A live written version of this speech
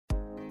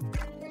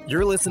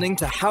You're listening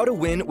to How to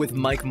Win with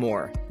Mike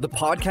Moore, the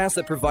podcast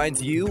that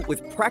provides you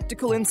with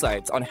practical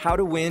insights on how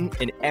to win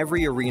in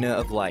every arena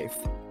of life.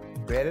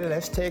 Ready?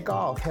 Let's take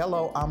off.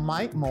 Hello, I'm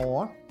Mike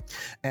Moore,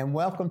 and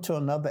welcome to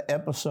another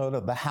episode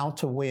of the How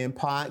to Win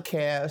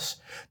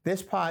podcast.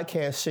 This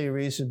podcast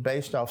series is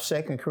based off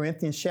 2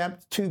 Corinthians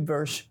chapter 2,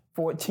 verse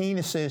 14.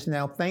 It says,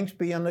 "Now thanks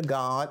be unto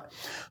God,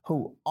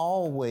 who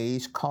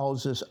always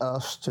causes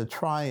us to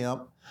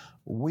triumph.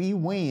 We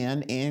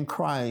win in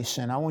Christ."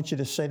 And I want you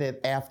to say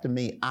that after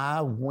me.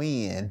 I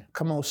win.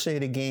 Come on, say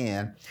it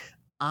again.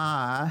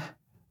 I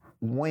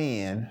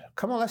win.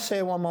 Come on, let's say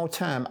it one more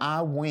time.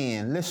 I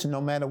win. Listen,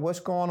 no matter what's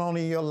going on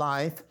in your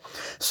life,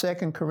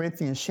 2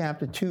 Corinthians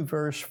chapter 2,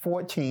 verse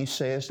 14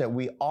 says that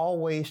we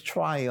always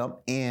triumph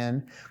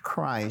in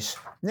Christ.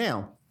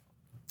 Now,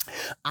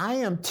 I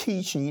am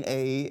teaching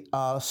a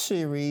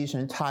series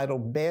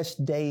entitled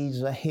Best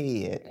Days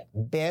Ahead.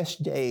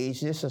 Best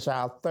Days. This is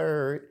our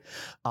third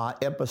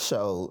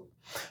episode.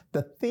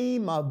 The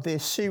theme of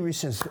this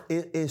series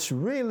is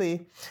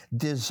really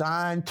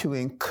designed to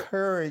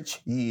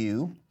encourage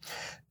you.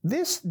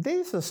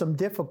 These are some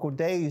difficult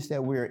days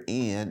that we're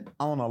in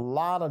on a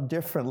lot of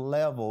different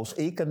levels,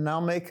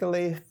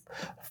 economically,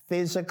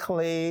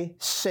 physically,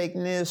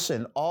 sickness,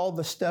 and all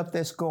the stuff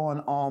that's going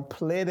on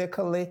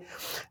politically.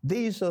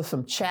 These are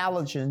some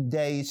challenging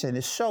days, and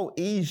it's so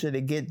easy to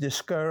get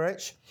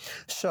discouraged.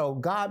 So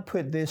God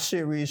put this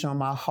series on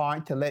my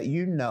heart to let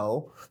you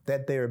know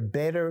that there are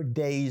better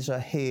days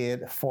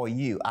ahead for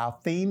you. Our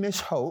theme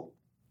is hope.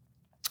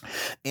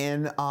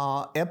 In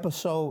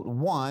episode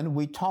 1,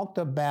 we talked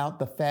about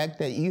the fact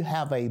that you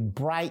have a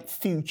bright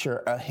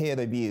future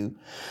ahead of you.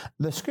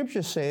 The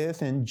scripture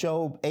says in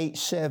Job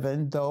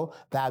 8:7, "Though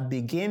thy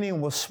beginning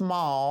was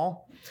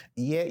small,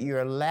 yet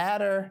your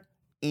latter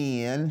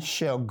end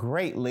shall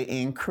greatly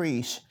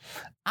increase."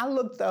 I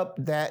looked up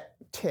that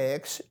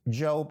text,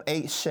 Job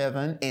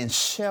 8:7, in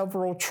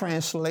several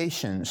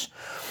translations.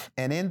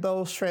 And in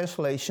those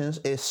translations,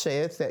 it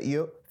says that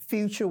your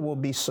future will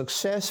be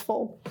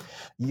successful,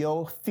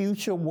 your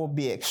future will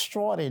be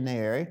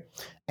extraordinary,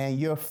 and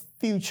your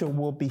future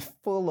will be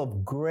full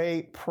of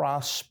great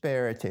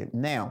prosperity.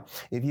 Now,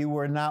 if you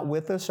were not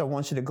with us, I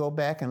want you to go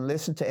back and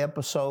listen to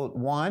episode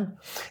 1.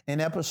 In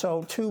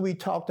episode 2, we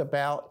talked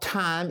about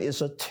time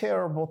is a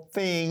terrible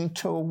thing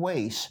to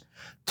waste.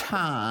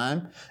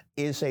 Time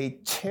is a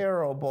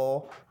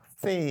terrible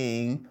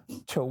thing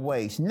to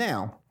waste.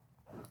 Now,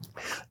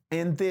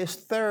 in this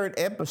third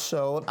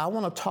episode, I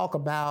want to talk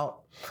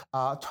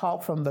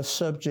from the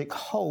subject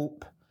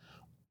hope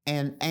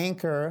and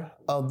anchor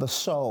of the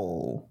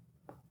soul.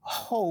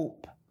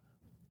 Hope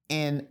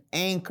and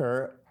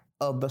anchor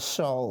of the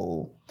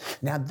soul.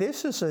 Now,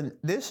 this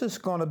is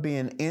going to be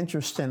an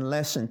interesting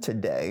lesson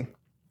today.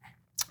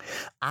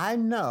 I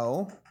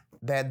know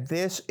that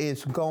this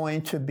is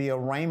going to be a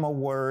rhema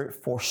word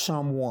for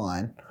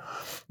someone.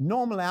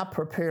 Normally, I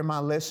prepare my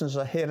lessons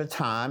ahead of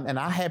time, and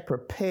I had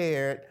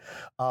prepared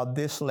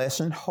this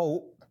lesson,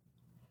 Hope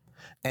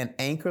and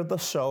Anchor the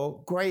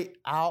Soul. Great,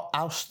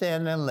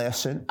 outstanding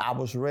lesson. I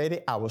was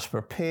ready. I was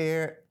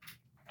prepared.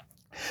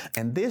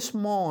 And this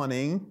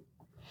morning,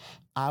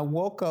 I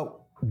woke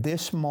up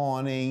this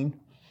morning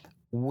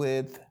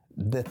with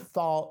the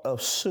thought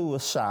of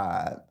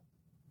suicide.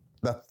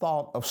 The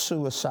thought of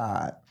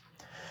suicide.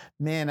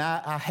 Man,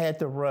 I had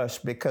to rush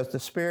because the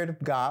Spirit of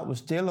God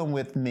was dealing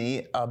with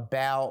me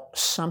about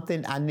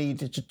something I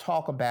needed to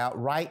talk about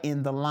right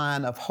in the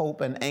line of hope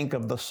and anchor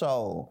of the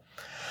soul.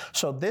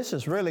 So this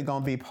is really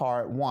going to be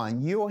part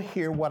 1. You'll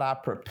hear what I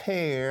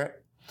prepared.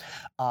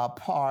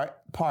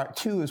 Part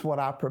 2 is what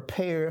I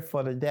prepared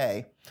for the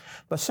day.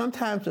 But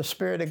sometimes the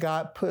Spirit of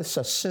God puts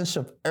a sense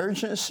of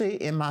urgency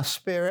in my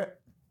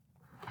spirit.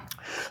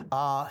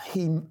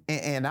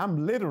 And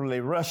I'm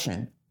literally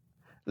rushing.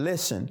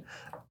 Listen,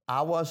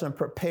 I wasn't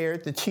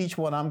prepared to teach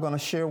what I'm going to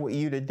share with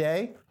you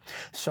today.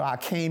 So I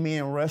came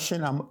in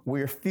rushing.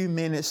 We're a few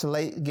minutes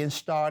late getting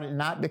started,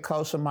 not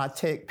because of my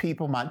tech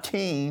people, my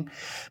team,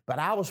 but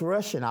I was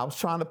rushing. I was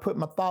trying to put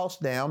my thoughts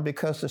down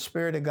because the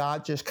Spirit of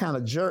God just kind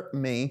of jerked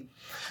me.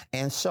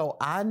 And so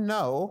I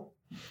know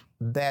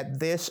that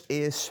this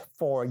is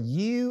for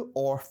you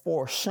or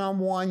for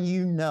someone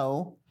you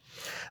know.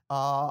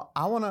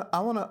 I'm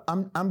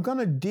going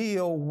to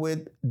deal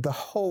with the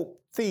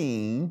hope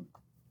theme.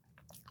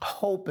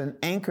 Hope and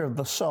anchor of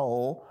the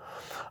soul,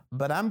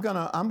 but I'm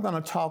gonna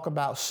talk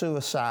about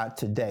suicide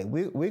today.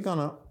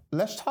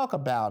 Let's talk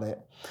about it.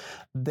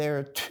 There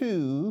are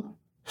 2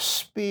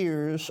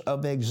 spheres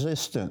of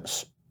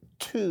existence.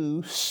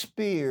 2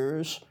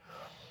 spheres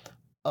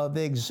of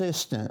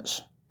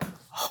existence.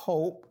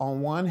 Hope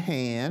on one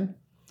hand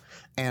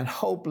and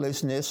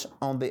hopelessness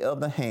on the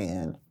other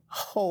hand.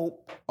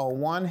 Hope on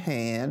one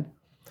hand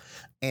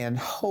and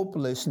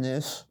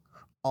hopelessness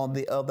on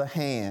the other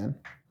hand.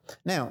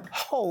 Now,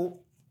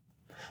 hope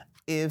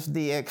is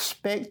the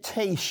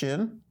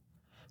expectation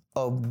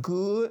of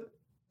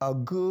a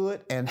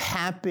good and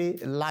happy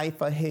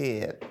life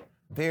ahead.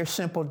 Very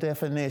simple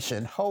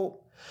definition.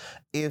 Hope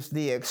is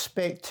the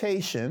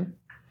expectation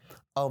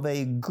of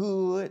a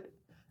good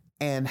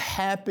and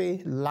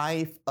happy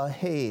life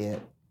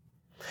ahead.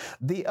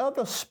 The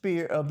other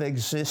sphere of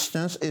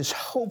existence is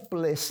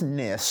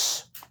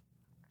hopelessness.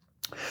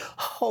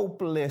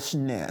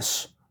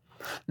 Hopelessness.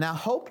 Now,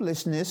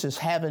 hopelessness is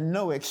having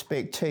no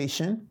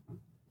expectation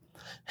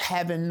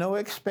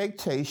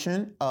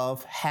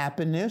of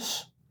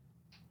happiness,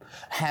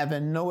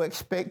 having no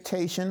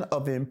expectation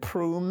of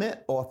improvement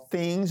or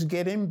things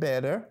getting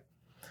better.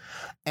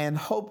 And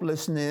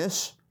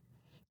hopelessness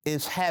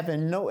is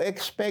having no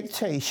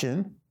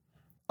expectation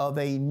of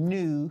a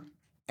new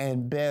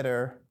and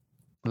better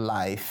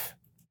life.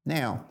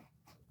 Now,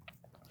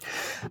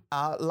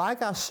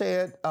 like I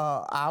said,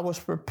 I was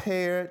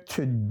prepared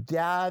to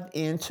dive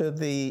into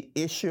the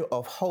issue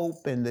of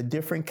hope and the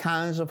different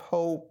kinds of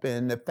hope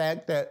and the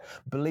fact that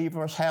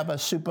believers have a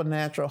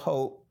supernatural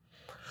hope.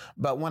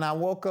 But when I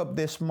woke up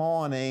this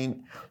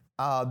morning,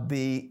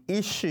 the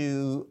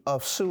issue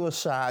of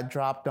suicide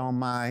dropped on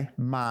my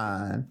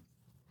mind.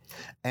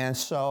 And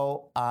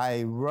so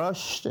I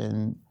rushed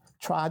and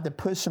tried to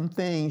put some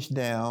things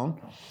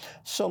down.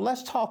 So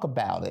let's talk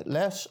about it.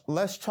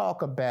 Let's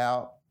talk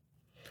about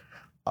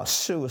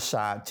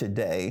suicide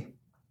today,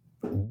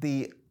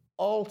 the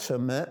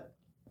ultimate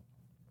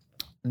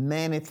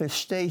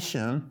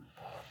manifestation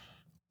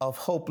of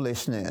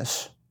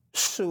hopelessness.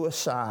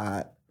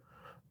 Suicide,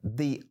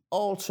 the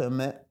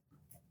ultimate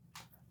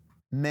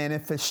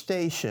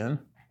manifestation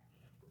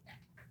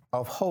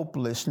of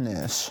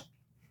hopelessness.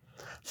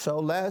 So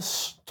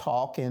let's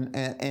talk,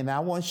 and I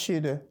want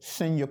you to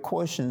send your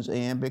questions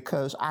in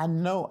because I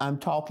know I'm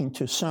talking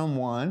to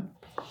someone.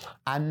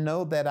 I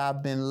know that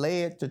I've been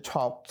led to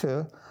talk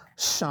to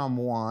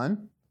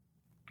someone.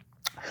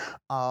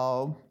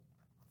 And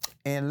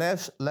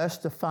let's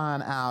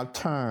define our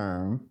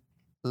term.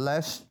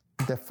 Let's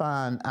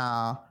define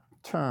our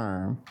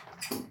term.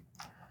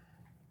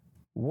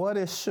 What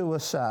is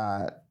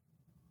suicide?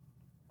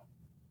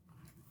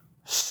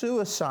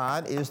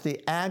 Suicide is the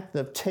act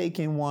of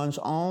taking one's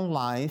own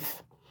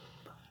life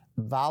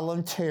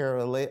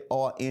voluntarily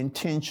or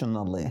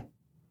intentionally.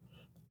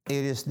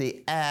 It is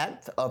the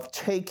act of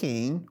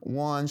taking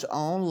one's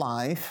own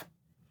life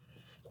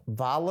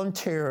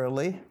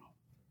voluntarily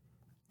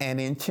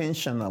and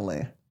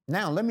intentionally.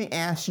 Now, let me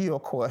ask you a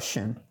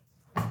question,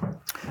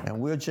 and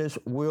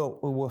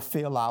we'll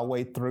feel our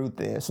way through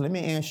this. Let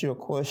me ask you a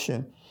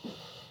question.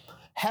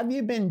 Have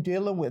you been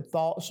dealing with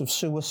thoughts of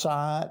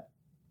suicide?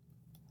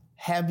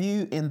 Have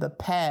you in the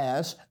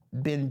past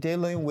been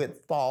dealing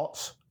with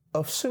thoughts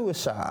of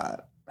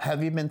suicide?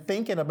 Have you been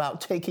thinking about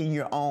taking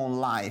your own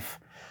life?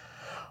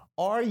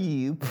 Are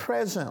you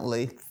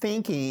presently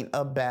thinking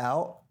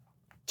about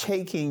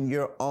taking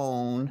your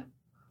own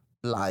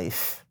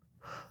life?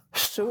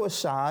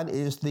 Suicide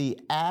is the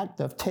act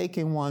of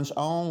taking one's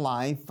own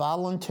life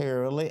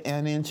voluntarily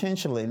and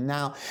intentionally.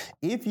 Now,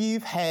 if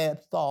you've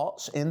had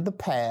thoughts in the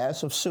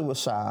past of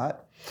suicide,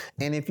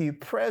 and if you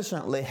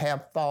presently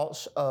have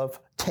thoughts of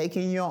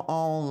taking your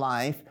own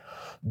life,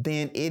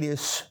 then it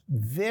is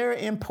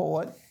very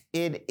important.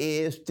 It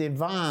is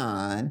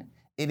divine.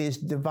 It is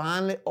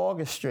divinely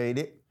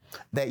orchestrated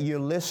that you're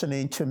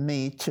listening to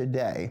me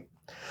today.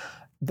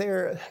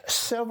 There are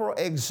several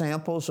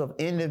examples of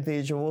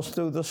individuals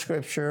through the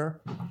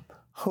scripture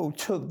who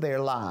took their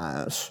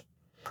lives.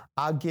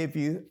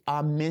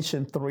 I'll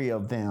mention three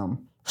of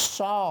them.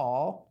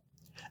 Saul,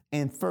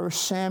 in 1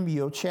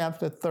 Samuel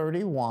chapter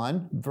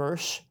 31,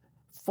 verse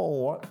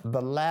 4,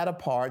 the latter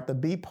part, the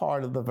B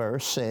part of the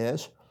verse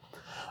says,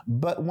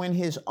 but when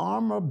his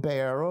armor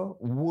bearer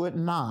would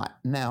not.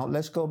 Now,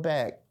 let's go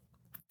back.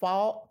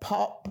 Saul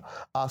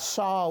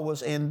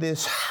was in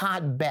this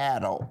hot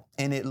battle,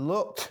 and it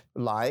looked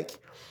like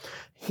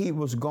he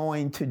was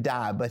going to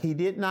die, but he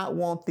did not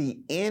want the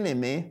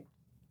enemy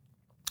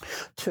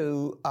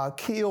to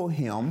kill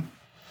him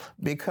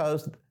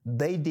because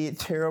they did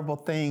terrible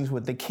things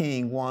with the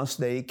king once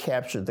they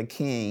captured the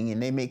king,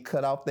 and they may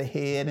cut off the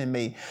head and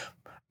may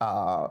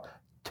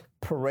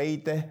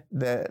parade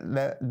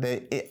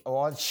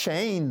or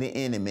chain the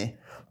enemy.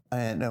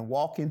 And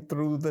walking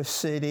through the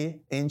city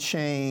in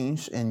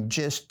chains and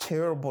just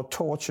terrible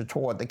torture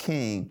toward the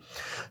king.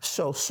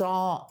 So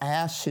Saul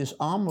asked his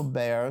armor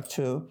bearer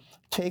to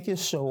take his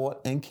sword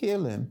and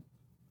kill him.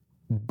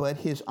 But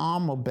his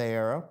armor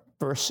bearer,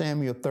 1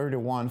 Samuel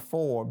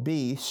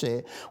 31:4b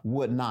said,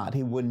 would not.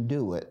 He wouldn't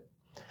do it.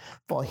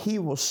 For he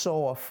was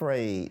so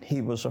afraid.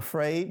 He was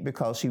afraid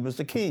because he was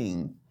the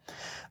king.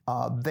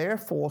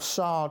 Therefore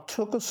Saul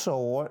took a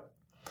sword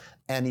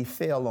and he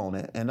fell on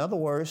it. In other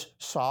words,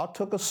 Saul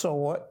took a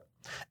sword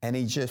and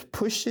he just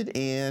pushed it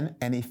in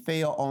and he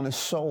fell on his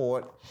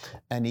sword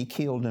and he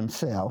killed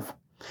himself.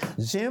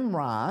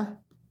 Zimri,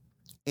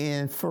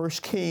 in 1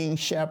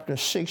 Kings chapter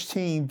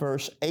 16,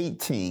 verse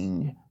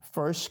 18,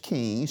 1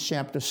 Kings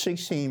chapter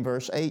 16,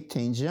 verse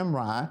 18,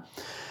 Zimri,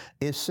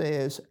 it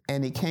says,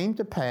 and it came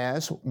to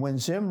pass when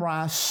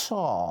Zimri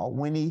saw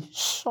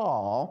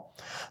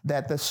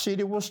that the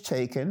city was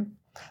taken,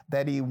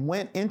 that he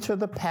went into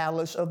the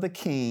palace of the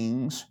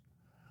king's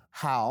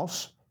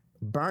house,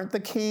 burnt the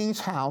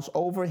king's house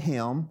over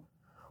him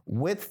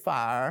with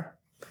fire,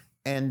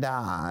 and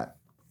died.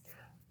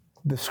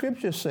 The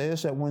scripture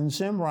says that when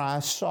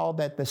Zimri saw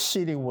that the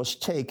city was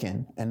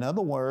taken, in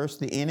other words,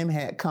 the enemy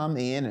had come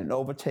in and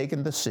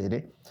overtaken the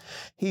city,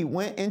 he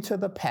went into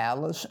the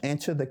palace,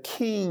 into the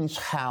king's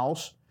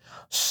house,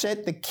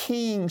 set the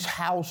king's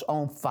house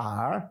on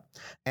fire,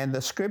 and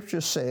the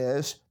scripture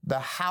says the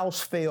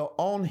house fell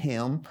on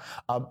him,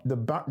 the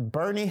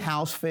burning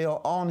house fell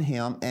on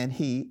him, and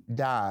he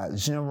died.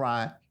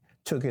 Zimri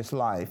took his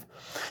life.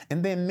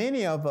 And then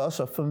many of us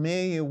are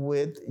familiar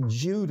with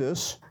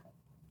Judas,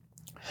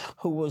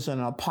 who was an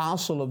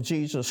apostle of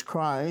Jesus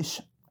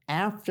Christ.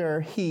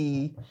 After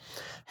he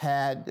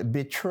had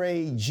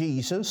betrayed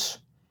Jesus,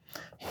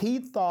 he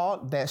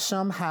thought that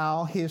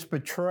somehow his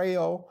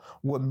betrayal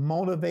would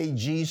motivate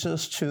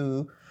Jesus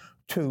to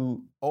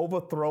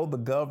overthrow the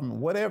government.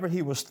 Whatever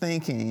he was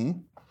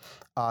thinking,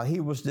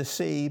 he was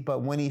deceived.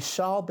 But when he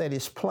saw that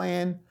his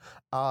plan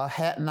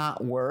had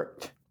not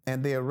worked,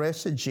 and they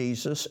arrested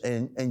Jesus,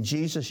 and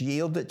Jesus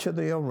yielded to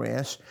the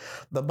arrest,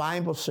 the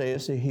Bible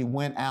says that he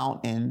went out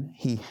and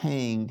he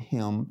hanged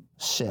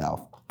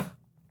himself.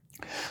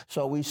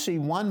 So we see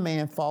one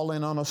man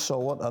falling on a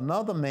sword,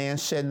 another man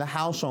setting the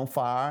house on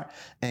fire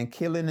and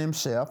killing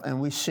himself, and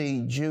we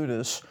see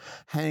Judas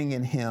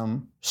hanging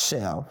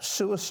himself.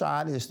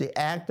 Suicide is the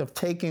act of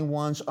taking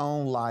one's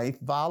own life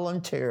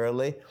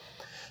voluntarily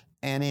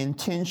and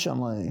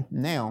intentionally.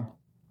 Now,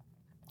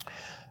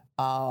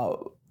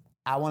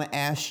 I want to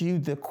ask you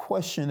the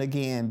question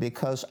again,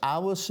 because I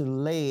was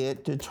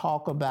led to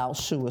talk about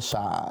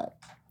suicide,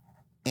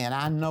 and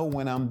I know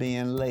when I'm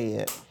being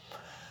led.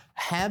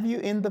 Have you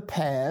in the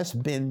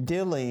past been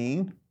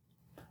dealing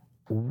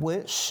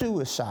with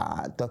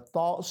suicide, the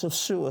thoughts of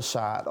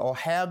suicide, or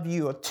have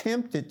you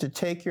attempted to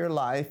take your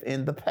life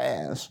in the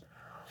past?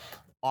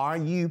 Are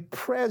you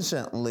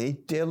presently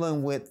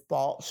dealing with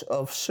thoughts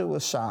of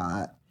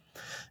suicide?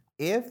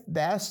 If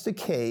that's the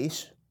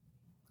case,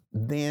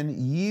 then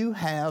you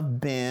have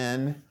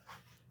been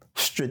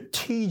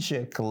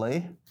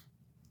strategically,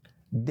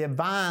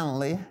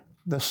 divinely,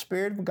 the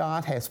Spirit of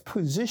God has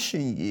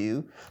positioned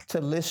you to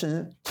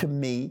listen to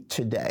me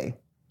today.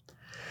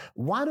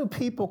 Why do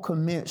people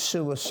commit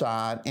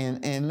suicide?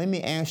 And let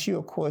me ask you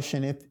a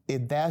question,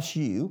 if that's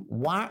you,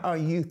 why are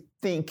you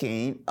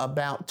thinking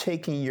about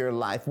taking your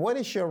life? What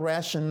is your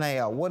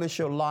rationale? What is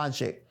your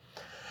logic?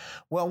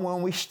 Well,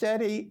 when we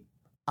study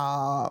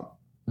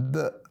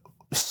the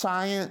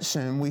science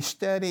and we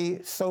study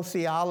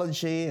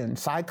sociology and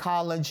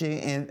psychology,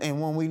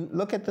 and when we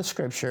look at the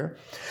scripture,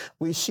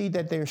 we see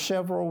that there are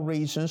several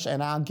reasons,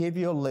 and I'll give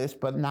you a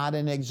list, but not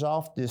an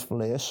exhaustive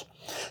list.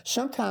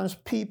 Sometimes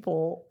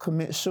people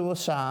commit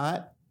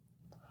suicide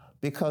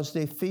because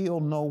they feel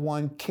no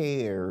one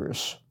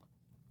cares.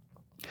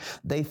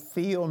 They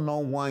feel no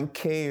one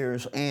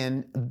cares,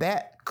 and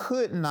that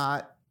could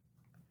not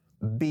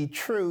be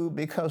true,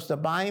 because the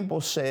Bible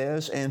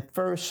says in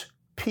 1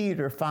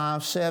 Peter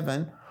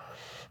 5:7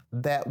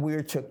 that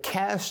we're to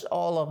cast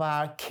all of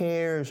our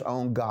cares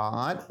on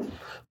God,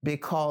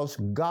 because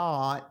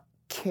God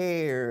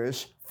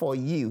cares for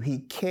you. He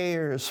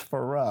cares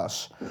for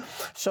us.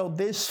 So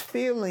this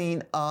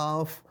feeling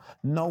of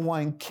no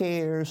one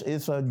cares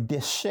is a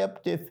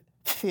deceptive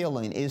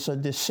feeling. It's a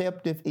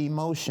deceptive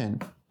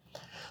emotion.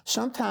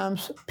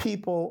 Sometimes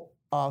people,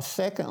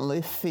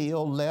 secondly,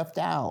 feel left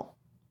out.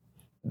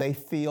 They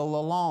feel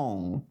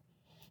alone.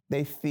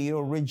 They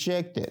feel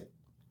rejected.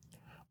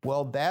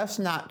 Well, that's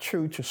not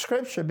true to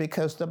Scripture,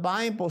 because the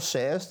Bible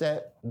says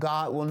that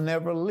God will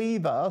never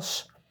leave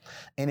us,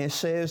 and it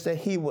says that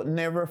He would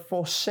never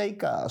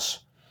forsake us.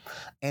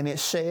 And it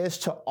says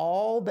to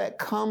all that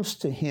comes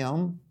to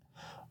Him,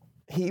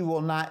 He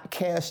will not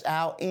cast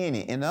out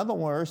any. In other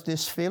words,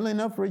 this feeling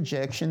of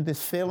rejection,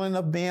 this feeling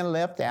of being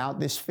left out,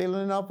 this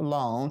feeling of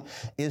alone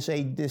is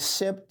a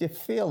deceptive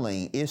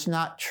feeling. It's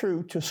not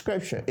true to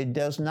Scripture. It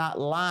does not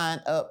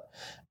line up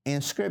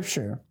in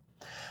Scripture.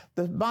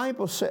 The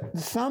Bible says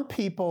some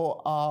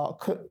people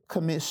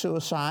commit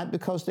suicide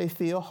because they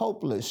feel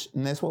hopeless,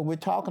 and that's what we're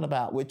talking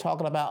about. We're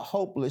talking about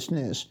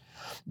hopelessness.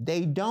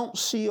 They don't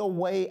see a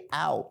way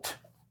out.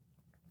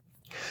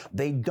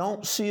 They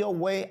don't see a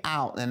way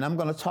out, and I'm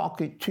going to talk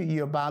to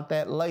you about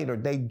that later.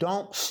 They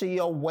don't see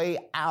a way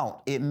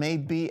out. It may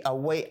be a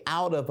way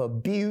out of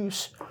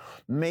abuse.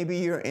 Maybe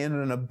you're in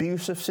an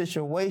abusive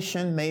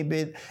situation.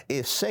 Maybe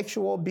it's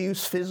sexual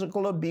abuse,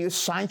 physical abuse,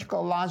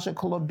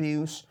 psychological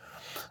abuse.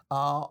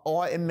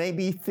 Or it may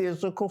be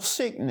physical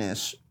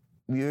sickness.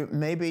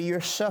 Maybe you're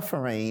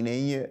suffering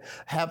and you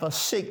have a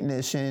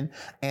sickness and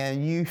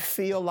you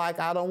feel like,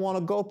 I don't want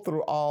to go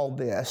through all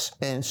this.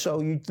 And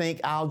so you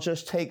think, I'll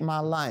just take my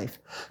life.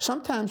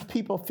 Sometimes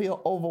people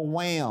feel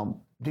overwhelmed.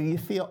 Do you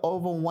feel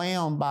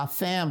overwhelmed by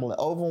family,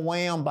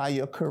 overwhelmed by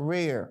your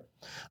career,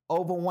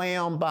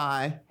 overwhelmed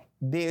by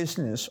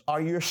business?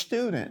 Are you a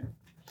student?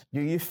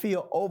 Do you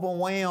feel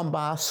overwhelmed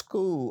by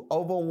school,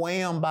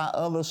 overwhelmed by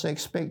others'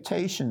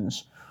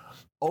 expectations?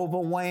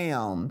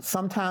 overwhelmed.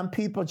 Sometimes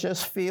people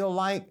just feel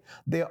like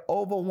they're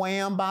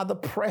overwhelmed by the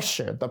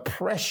pressure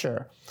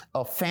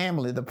of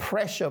family, the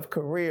pressure of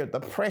career, the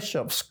pressure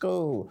of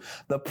school,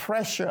 the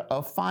pressure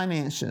of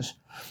finances.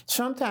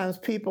 Sometimes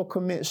people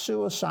commit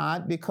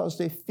suicide because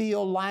they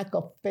feel like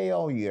a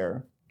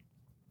failure.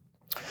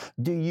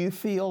 Do you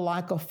feel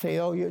like a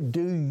failure?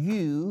 Do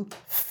you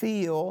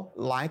feel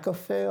like a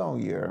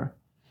failure?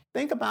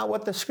 Think about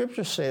what the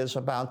scripture says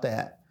about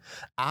that.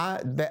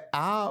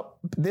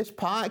 This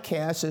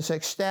podcast is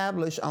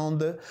established on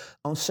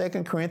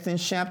 2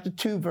 Corinthians chapter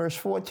 2, verse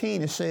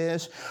 14. It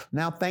says,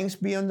 "Now thanks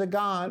be unto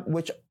God,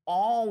 which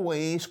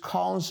always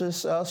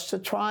causes us to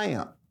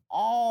triumph."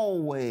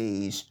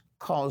 Always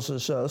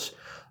causes us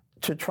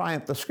to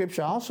triumph. The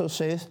scripture also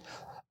says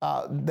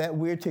that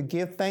we're to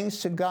give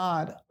thanks to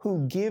God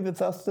who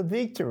giveth us the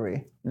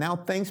victory. Now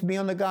thanks be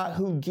unto God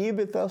who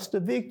giveth us the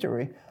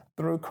victory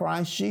through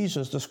Christ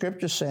Jesus. The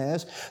scripture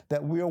says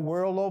that we are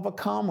world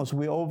overcomers.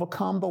 We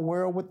overcome the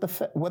world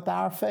with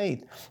our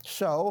faith.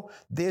 So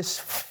this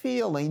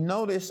feeling,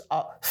 notice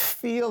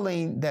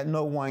feeling that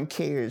no one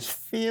cares,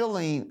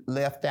 feeling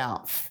left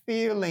out,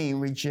 feeling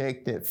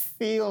rejected,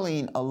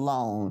 feeling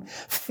alone,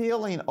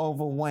 feeling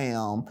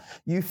overwhelmed.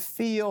 You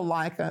feel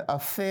like a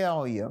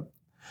failure.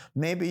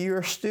 Maybe you're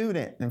a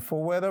student and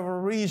for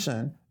whatever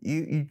reason,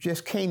 you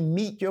just can't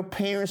meet your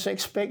parents'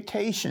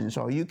 expectations,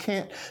 or you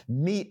can't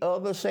meet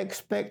others'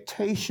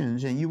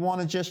 expectations and you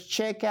want to just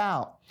check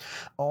out.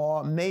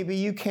 Or maybe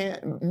you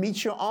can't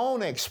meet your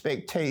own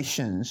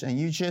expectations and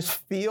you just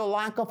feel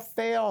like a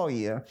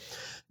failure.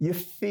 You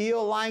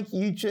feel like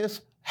you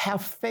just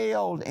have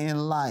failed in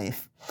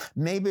life.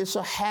 Maybe it's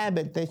a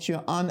habit that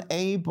you're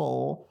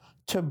unable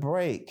to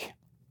break.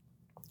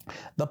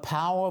 The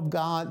power of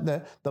God,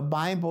 the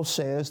Bible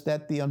says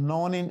that the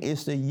anointing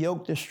is the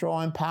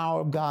yoke-destroying power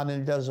of God,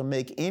 and it doesn't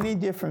make any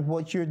difference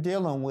what you're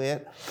dealing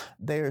with.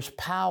 There's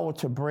power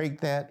to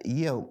break that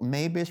yoke.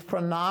 Maybe it's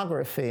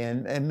pornography,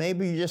 and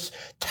maybe you're just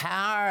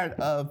tired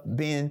of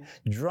being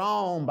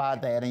drawn by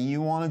that, and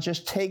you want to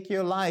just take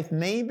your life.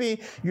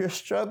 Maybe you're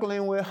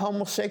struggling with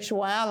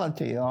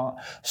homosexuality, or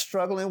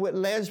struggling with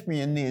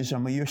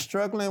lesbianism, or you're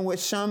struggling with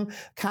some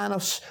kind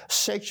of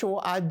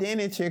sexual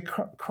identity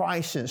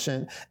crisis,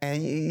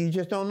 and you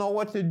just don't know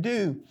what to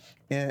do.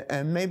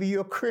 And maybe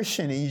you're a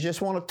Christian and you just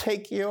want to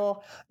take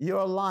your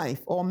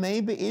life. Or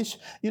maybe it's,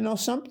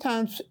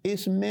 sometimes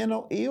it's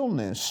mental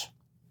illness.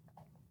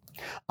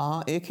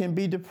 It can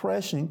be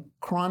depression,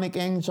 chronic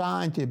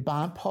anxiety,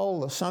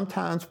 bipolar.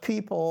 Sometimes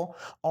people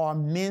are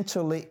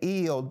mentally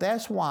ill.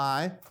 That's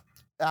why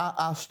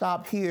I'll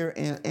stop here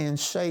and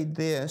say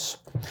this.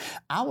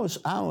 I was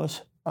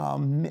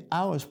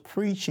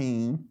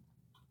preaching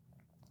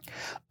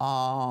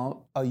a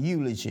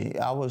eulogy.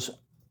 I was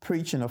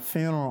preaching a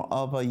funeral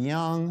of a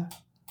young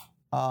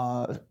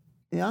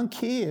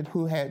kid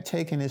who had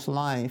taken his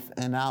life,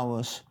 and I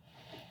was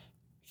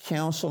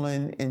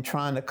counseling and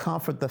trying to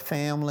comfort the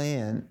family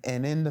and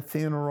in the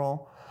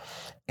funeral.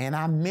 And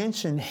I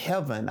mentioned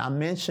heaven. I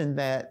mentioned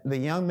that the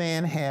young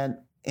man had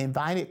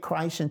invited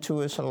Christ into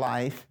his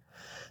life,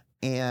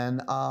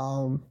 and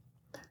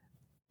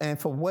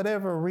for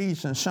whatever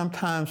reason,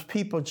 sometimes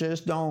people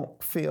just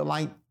don't feel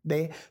like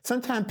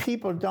sometimes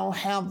people don't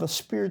have the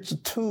spiritual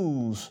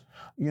tools,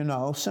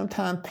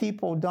 Sometimes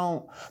people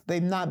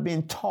they've not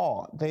been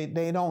taught.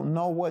 They don't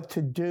know what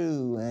to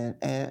do.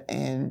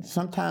 And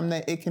sometimes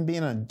it can be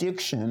an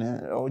addiction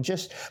or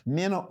just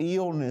mental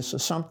illness or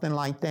something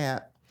like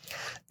that.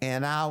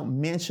 And I'll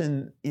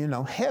mention,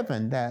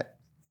 heaven, that,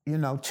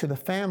 to the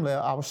family.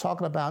 I was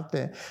talking about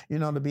to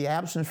be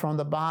absent from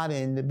the body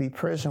and to be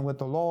present with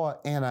the Lord.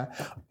 And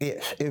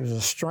it was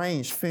a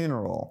strange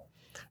funeral,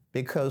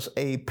 because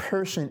a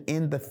person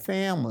in the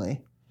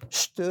family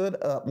stood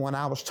up when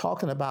I was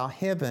talking about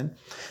heaven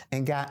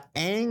and got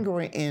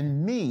angry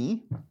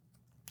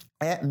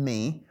at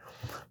me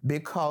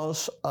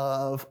because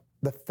of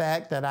the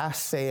fact that I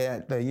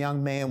said the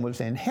young man was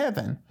in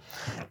heaven.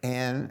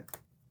 And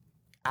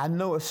I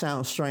know it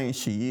sounds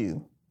strange to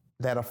you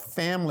that a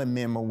family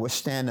member would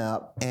stand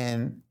up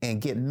and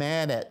get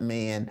mad at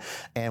me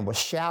and was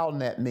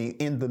shouting at me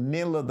in the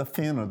middle of the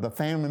funeral. The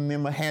family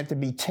member had to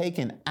be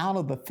taken out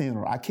of the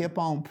funeral. I kept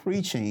on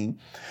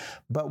preaching,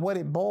 but what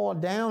it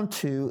boiled down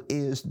to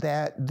is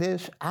that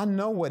I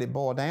know what it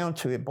boiled down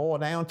to. It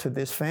boiled down to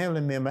this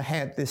family member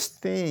had this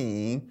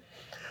thing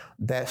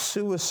that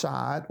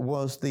suicide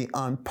was the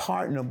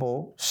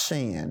unpardonable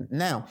sin.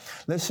 Now,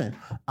 listen,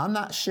 I'm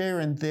not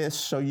sharing this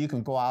so you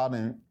can go out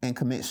and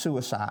commit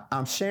suicide.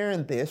 I'm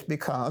sharing this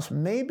because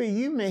maybe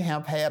you may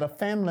have had a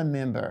family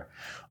member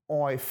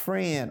or a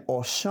friend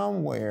or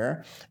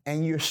somewhere,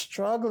 and you're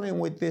struggling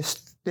with this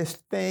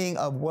thing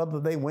of whether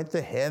they went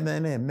to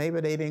heaven and maybe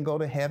they didn't go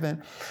to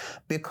heaven,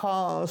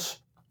 because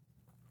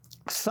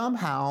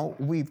somehow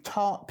we've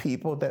taught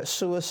people that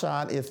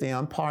suicide is the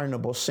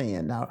unpardonable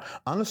sin. Now,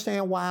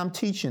 understand why I'm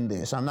teaching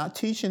this. I'm not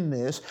teaching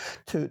this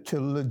to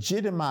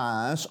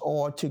legitimize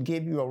or to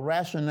give you a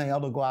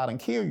rationale to go out and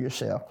kill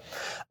yourself.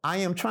 I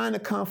am trying to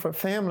comfort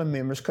family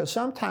members, because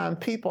sometimes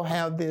people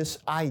have this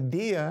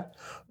idea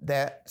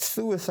that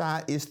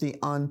suicide is the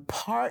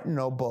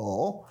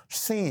unpardonable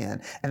sin.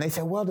 And they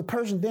say, well, the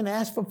person didn't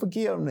ask for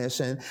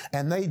forgiveness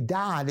and they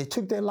died. They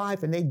took their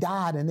life and they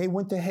died and they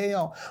went to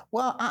hell.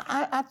 Well,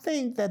 I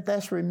think that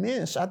that's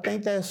remiss. I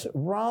think that's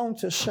wrong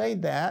to say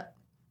that.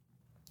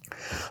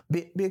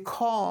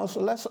 Because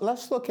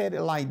let's look at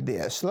it like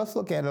this.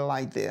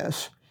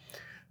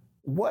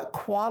 What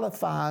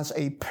qualifies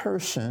a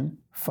person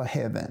for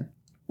heaven?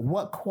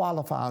 What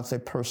qualifies a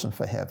person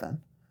for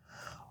heaven?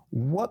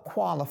 What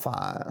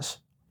qualifies?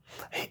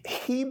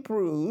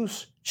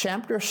 Hebrews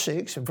chapter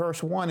 6,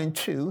 verse 1 and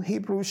 2,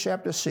 Hebrews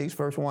chapter 6,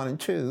 verse 1 and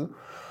 2,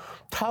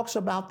 talks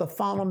about the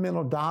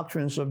fundamental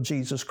doctrines of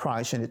Jesus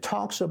Christ. And it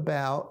talks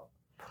about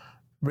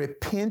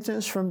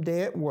repentance from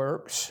dead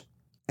works,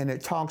 and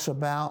it talks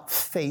about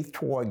faith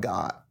toward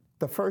God.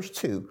 The first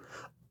two,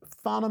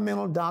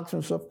 fundamental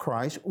doctrines of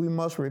Christ. We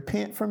must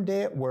repent from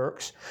dead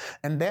works,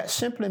 and that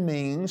simply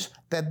means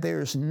that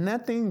there's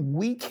nothing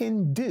we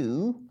can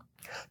do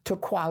to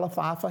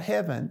qualify for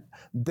heaven.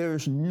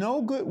 There's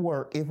no good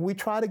work. If we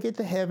try to get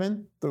to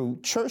heaven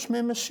through church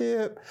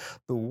membership,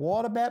 through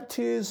water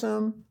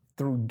baptism,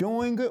 through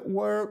doing good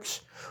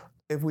works,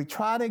 if we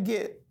try to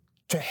get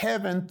to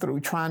heaven through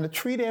trying to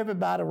treat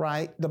everybody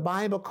right, the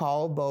Bible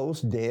called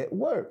those dead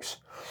works.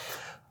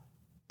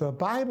 The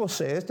Bible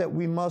says that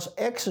we must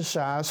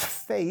exercise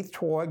faith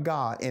toward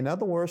God. In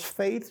other words,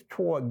 faith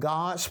toward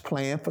God's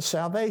plan for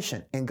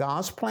salvation. And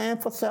God's plan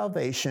for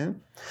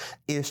salvation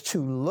is to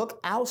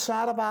look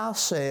outside of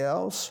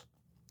ourselves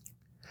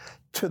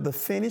to the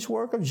finished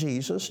work of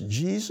Jesus,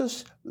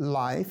 Jesus'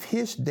 life,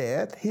 his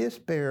death, his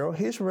burial,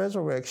 his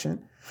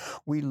resurrection.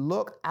 We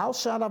look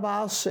outside of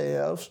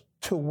ourselves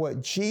to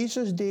what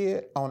Jesus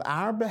did on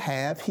our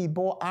behalf. He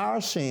bore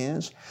our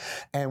sins,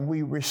 and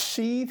we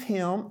receive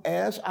him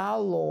as our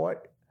Lord,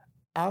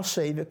 our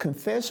Savior,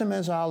 confess him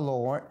as our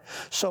Lord.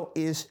 So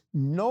it's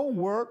no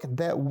work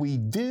that we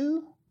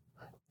do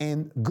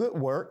and good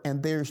work,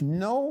 and there's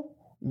no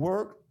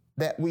work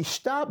that we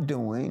stop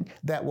doing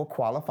that will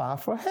qualify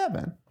for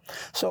heaven.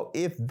 So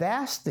if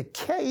that's the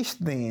case,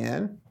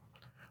 then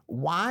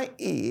why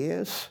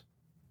is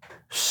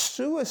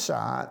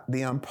suicide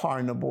the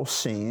unpardonable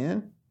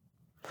sin?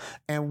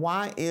 And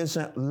why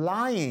isn't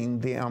lying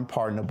the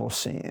unpardonable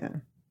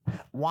sin?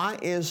 Why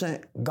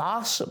isn't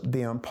gossip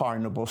the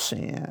unpardonable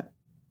sin?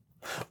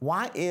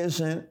 Why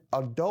isn't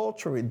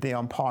adultery the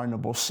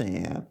unpardonable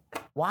sin?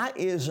 Why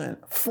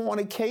isn't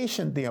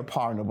fornication the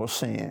unpardonable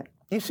sin?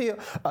 You see,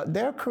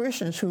 there are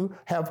Christians who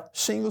have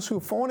singles who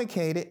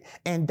fornicated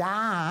and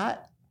died.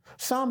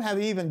 Some have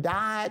even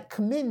died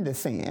committing the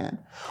sin.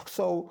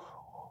 So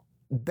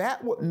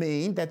that would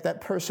mean that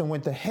that person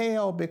went to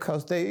hell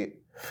because they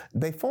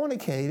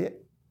fornicated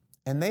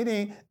and they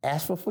didn't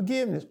ask for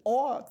forgiveness.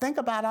 Or think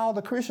about all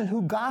the Christians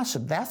who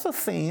gossip. That's a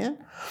sin.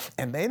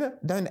 And they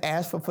didn't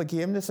ask for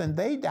forgiveness and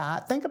they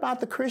died. Think about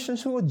the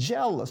Christians who are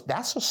jealous.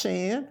 That's a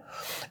sin.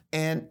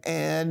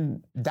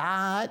 And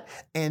died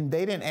and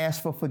they didn't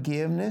ask for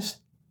forgiveness.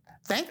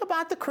 Think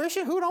about the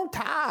Christian who don't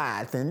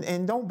tithe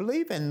and don't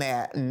believe in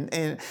that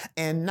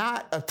and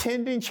not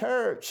attending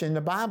church. And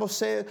the Bible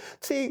says,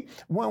 see,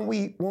 when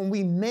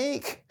we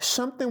make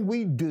something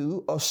we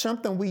do or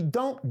something we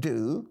don't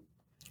do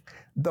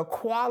the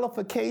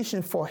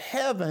qualification for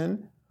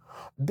heaven,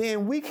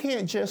 then we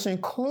can't just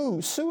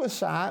include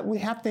suicide. We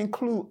have to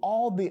include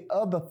all the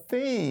other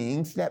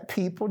things that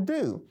people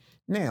do.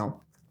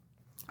 Now,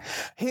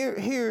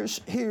 here's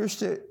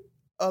the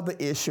other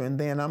issue, and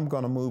then I'm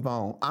going to move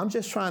on. I'm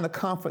just trying to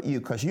comfort you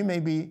because you may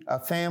be a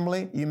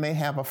family, you may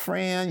have a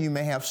friend, you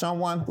may have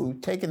someone who's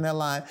taken their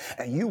life,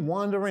 and you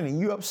wondering and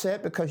you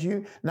upset because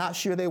you're not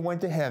sure they went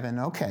to heaven.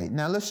 Okay,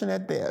 now listen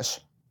at this.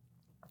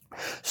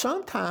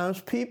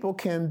 Sometimes people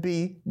can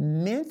be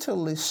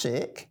mentally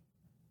sick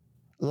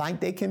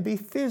like they can be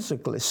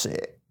physically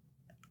sick.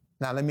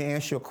 Now let me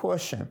ask you a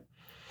question.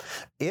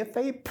 If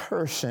a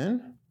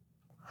person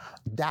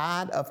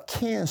died of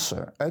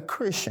cancer, a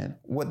Christian,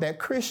 would that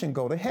Christian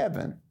go to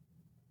heaven?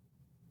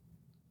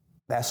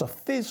 That's a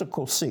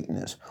physical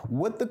sickness.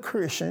 Would the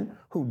Christian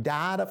who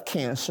died of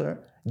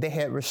cancer, they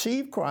had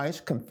received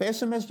Christ,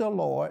 confessed him as their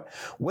Lord,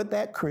 would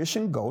that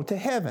Christian go to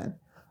heaven?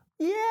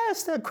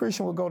 Yes, that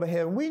Christian will go to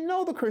heaven. We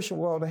know the Christian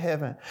will go to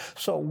heaven.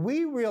 So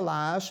we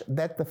realize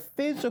that the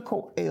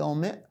physical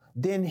ailment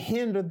didn't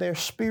hinder their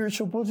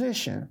spiritual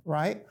position,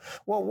 right?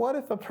 Well, what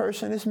if a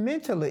person is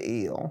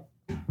mentally ill?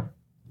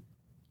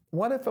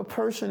 What if a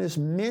person is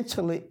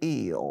mentally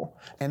ill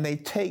and they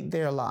take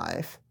their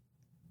life?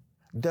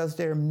 Does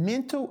their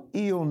mental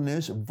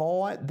illness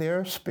void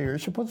their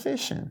spiritual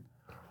position?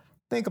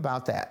 Think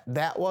about that.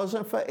 That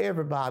wasn't for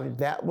everybody.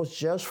 That was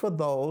just for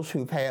those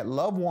who've had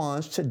loved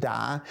ones to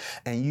die,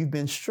 and you've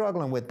been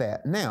struggling with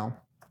that. Now,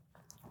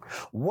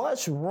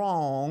 what's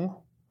wrong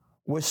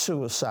with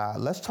suicide?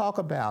 Let's talk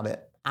about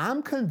it.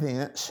 I'm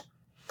convinced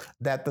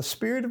that the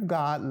Spirit of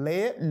God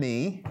led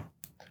me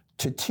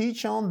to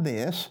teach on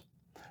this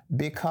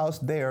because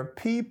there are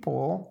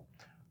people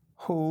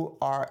who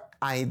are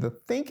either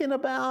thinking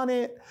about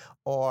it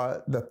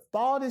or the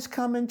thought is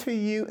coming to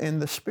you,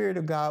 and the Spirit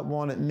of God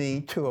wanted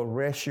me to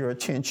arrest your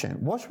attention.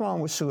 What's wrong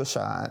with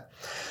suicide?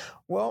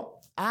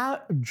 Well, I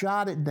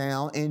jotted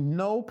down in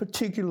no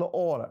particular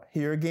order.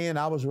 Here again,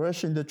 I was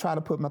rushing to try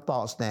to put my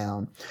thoughts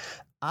down.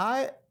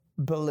 I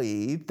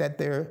believe that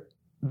there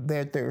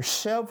are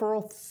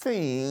several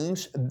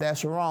things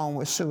that's wrong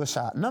with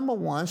suicide. Number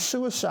one,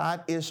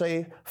 suicide is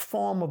a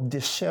form of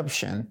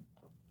deception.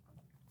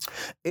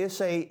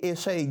 It's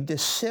a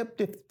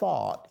deceptive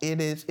thought.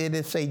 It is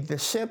a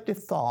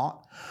deceptive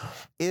thought.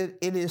 It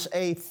is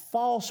a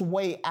false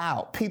way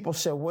out. People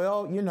say,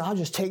 well, I'll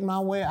just take my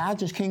way. I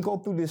just can't go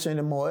through this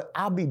anymore.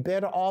 I'll be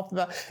better off.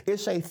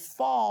 It's a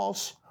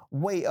false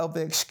way of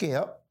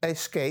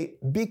escape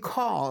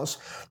because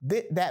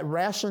that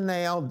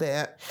rationale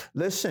that,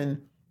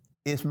 listen,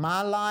 it's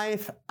my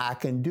life. I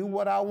can do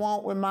what I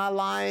want with my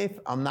life.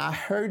 I'm not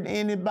hurting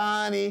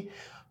anybody.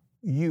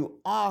 You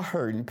are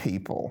hurting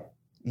people.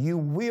 You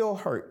will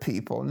hurt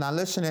people. Now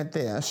listen at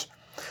this.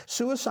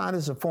 Suicide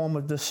is a form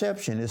of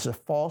deception. It's a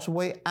false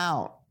way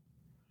out.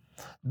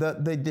 The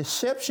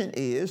deception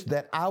is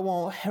that I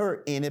won't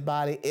hurt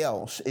anybody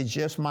else. It's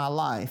just my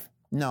life.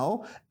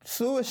 No,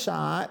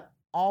 suicide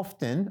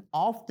often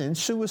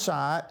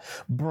suicide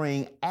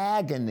bring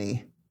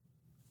agony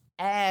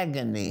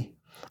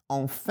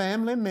on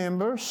family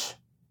members,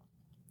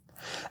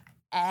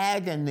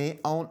 agony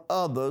on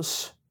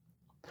others,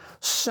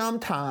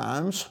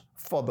 sometimes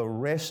for the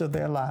rest of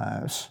their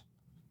lives.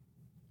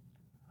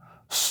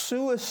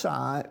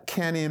 Suicide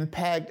can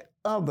impact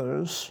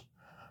others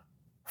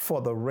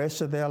for the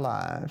rest of their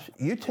lives.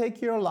 You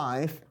take your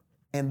life,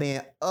 and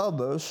then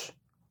others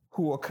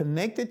who are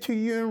connected to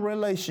you in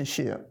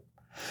relationship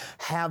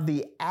have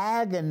the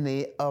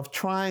agony of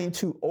trying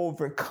to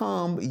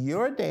overcome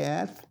your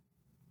death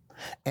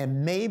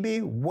and maybe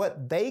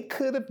what they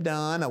could have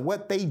done or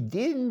what they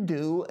didn't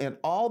do and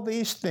all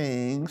these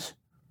things.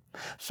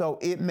 So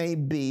it may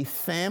be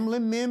family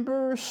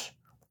members,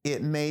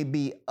 it may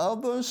be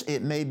others,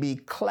 it may be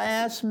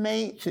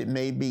classmates, it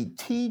may be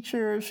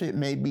teachers, it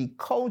may be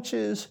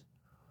coaches,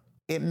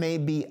 it may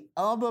be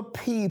other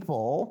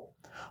people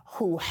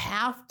who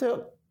have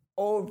to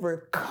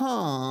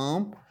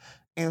overcome,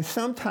 and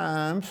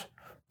sometimes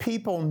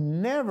people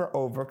never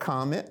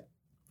overcome it.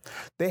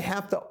 They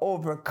have to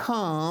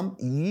overcome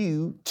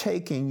you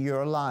taking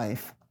your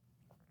life.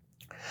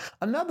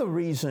 Another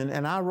reason,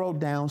 and I wrote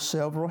down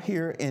several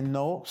here in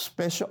no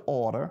special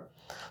order,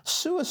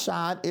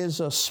 suicide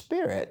is a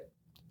spirit.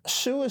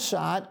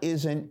 Suicide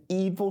is an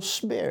evil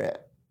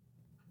spirit.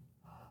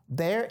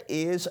 There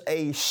is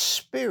a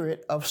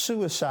spirit of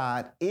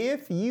suicide.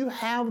 If you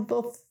have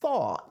the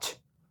thought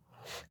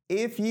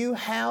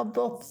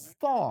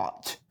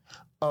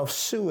of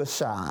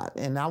suicide,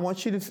 and I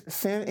want you to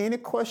send any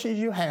questions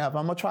you have,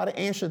 I'm going to try to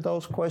answer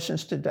those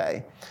questions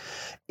today.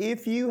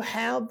 If you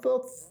have the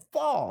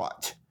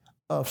thought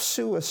of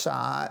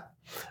suicide,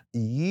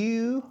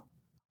 you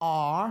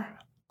are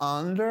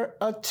under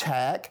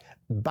attack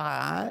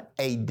by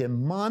a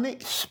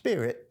demonic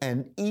spirit,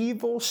 an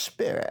evil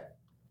spirit.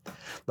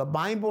 The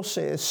Bible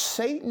says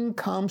Satan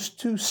comes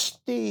to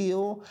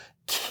steal,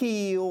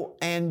 kill,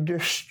 and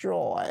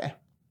destroy.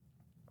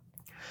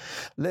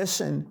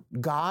 Listen,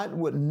 God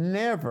would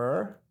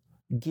never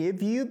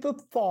give you the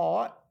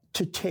thought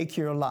to take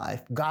your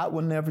life. God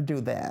will never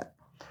do that.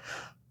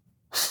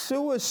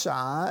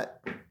 Suicide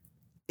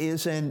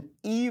is an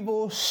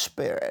evil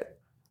spirit,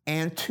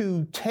 and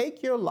to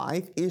take your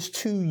life is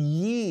to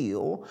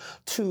yield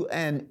to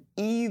an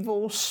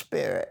evil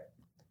spirit.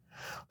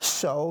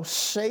 So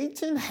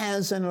Satan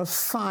has an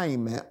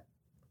assignment.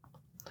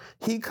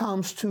 He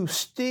comes to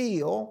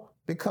steal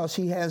because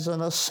he has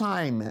an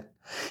assignment.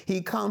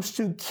 He comes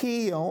to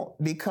kill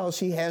because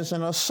he has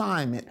an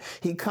assignment.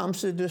 He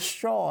comes to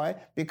destroy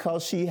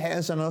because he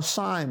has an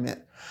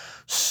assignment.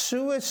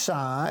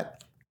 Suicide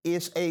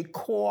is a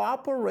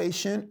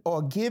cooperation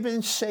or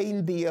giving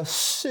Satan the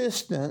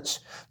assistance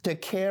to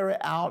carry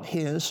out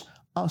his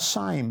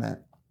assignment.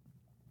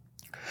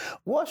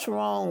 What's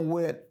wrong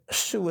with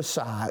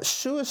suicide?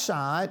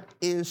 Suicide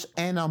is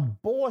an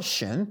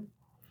abortion.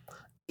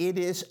 It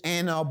is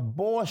an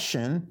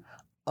abortion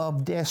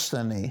of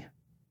destiny.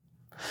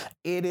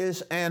 It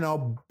is an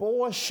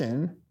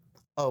abortion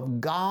of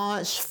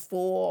God's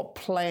full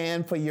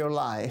plan for your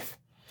life.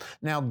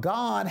 Now,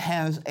 God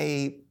has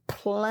a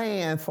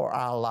plan for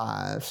our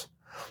lives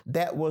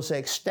that was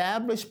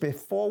established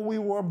before we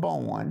were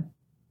born.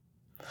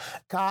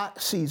 God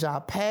sees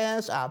our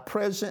past, our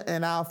present,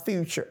 and our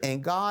future,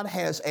 and God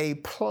has a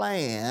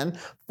plan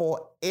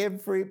for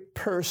every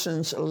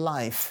person's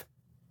life.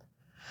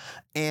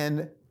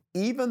 And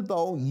even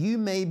though you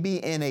may be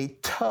in a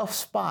tough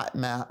spot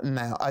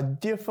now, a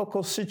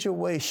difficult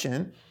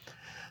situation,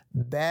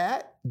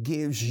 that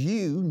gives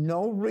you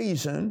no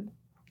reason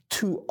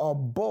to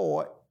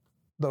abort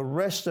the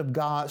rest of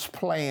God's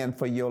plan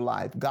for your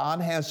life.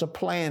 God has a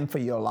plan for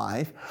your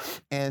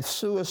life, and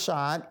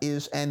suicide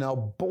is an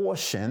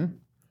abortion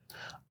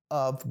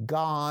of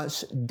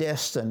God's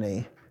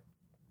destiny.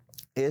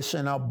 It's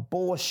an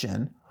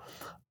abortion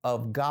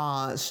of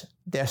God's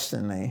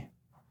destiny.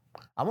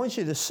 I want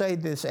you to say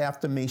this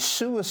after me.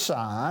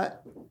 Suicide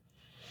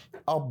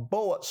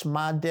aborts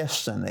my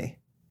destiny.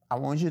 I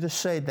want you to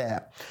say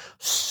that.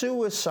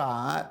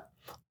 Suicide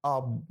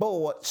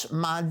aborts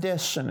my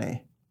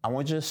destiny. I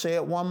want you to say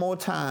it one more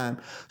time.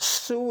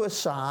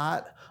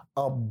 Suicide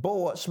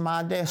aborts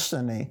my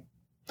destiny.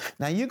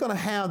 Now you're going to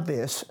have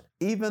this,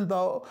 even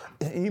though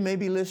you may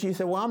be listening, you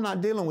say, well, I'm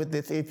not dealing with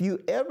this. If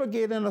you ever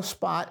get in a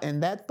spot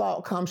and that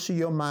thought comes to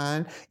your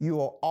mind, you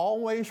will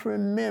always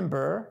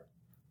remember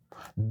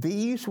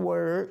these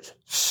words: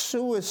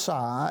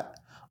 suicide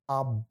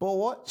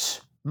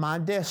aborts my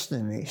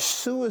destiny.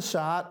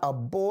 Suicide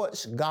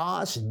aborts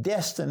God's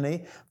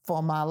destiny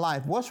for my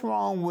life. What's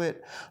wrong with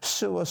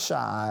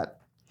suicide?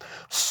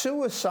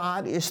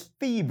 Suicide is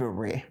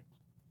thievery.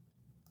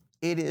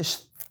 It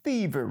is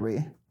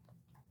thievery.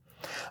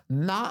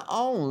 Not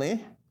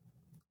only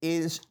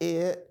is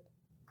it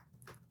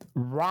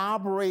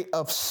robbery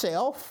of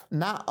self,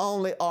 not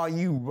only are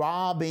you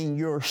robbing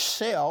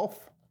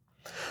yourself,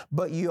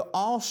 but you're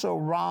also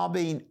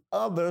robbing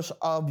others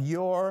of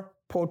your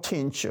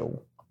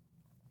potential.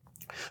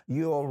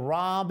 You're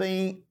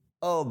robbing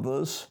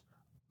others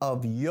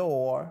of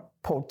your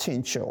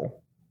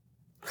potential.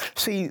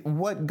 See,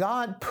 what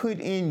God put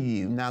in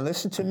you, now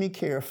listen to me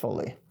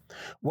carefully,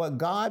 what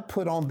God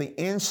put on the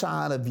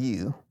inside of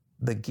you,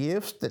 the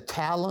gifts, the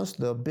talents,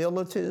 the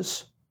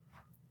abilities,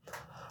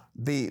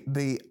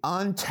 the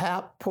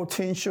untapped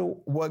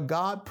potential, what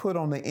God put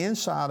on the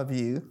inside of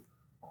you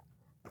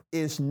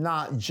is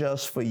not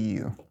just for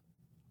you.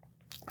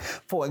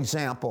 For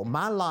example,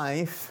 my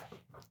life,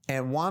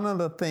 and one of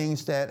the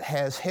things that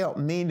has helped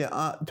me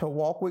to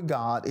walk with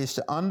God is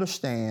to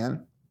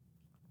understand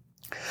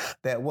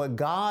that what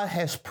God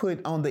has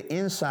put on the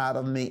inside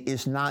of me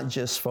is not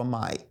just for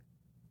Mike.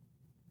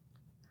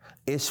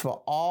 It's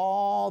for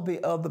all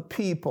the other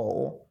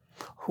people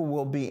who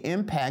will be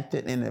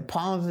impacted in a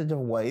positive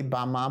way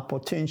by my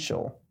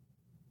potential.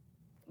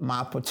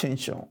 My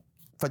potential.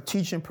 For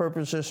teaching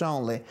purposes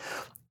only.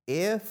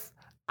 If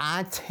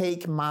I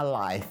take my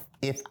life,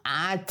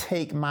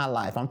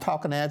 I'm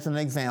talking as an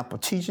example,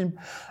 teaching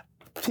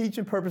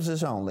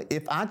purposes only.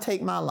 If I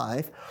take my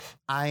life,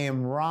 I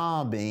am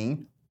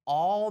robbing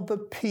all the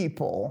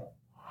people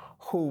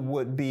who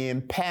would be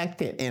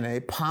impacted in a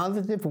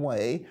positive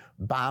way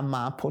by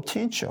my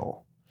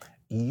potential.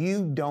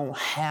 You don't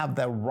have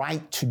the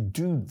right to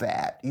do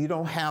that. You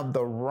don't have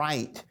the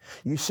right.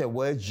 You say,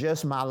 well, it's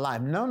just my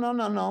life.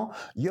 No.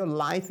 Your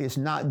life is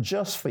not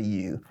just for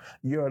you.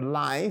 Your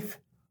life,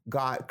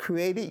 God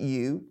created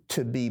you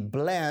to be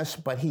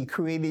blessed, but He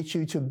created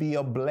you to be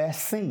a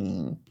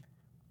blessing.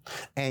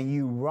 And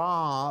you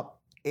rob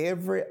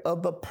every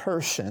other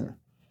person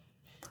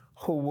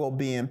who will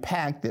be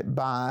impacted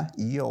by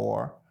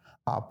your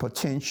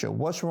potential.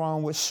 What's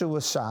wrong with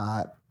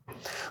suicide?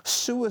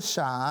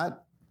 Suicide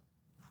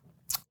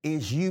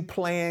is you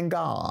playing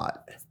God.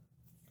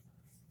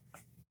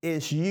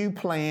 It's you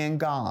playing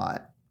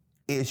God.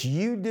 It's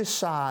you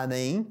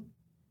deciding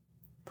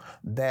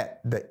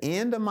that the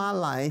end of my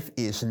life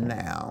is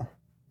now.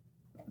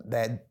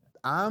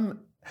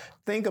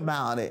 Think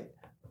about it.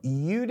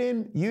 You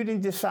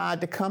didn't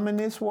decide to come in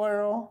this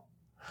world,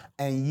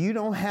 and you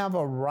don't have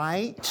a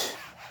right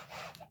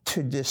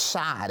to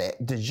decide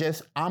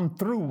it, I'm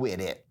through with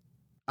it.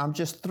 I'm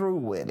just through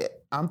with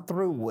it. I'm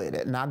through with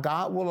it. Now,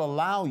 God will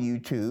allow you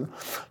to,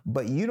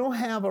 but you don't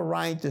have a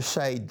right to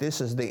say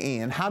this is the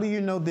end. How do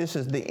you know this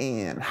is the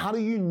end? How do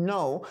you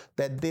know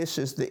that this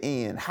is the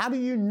end? How do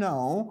you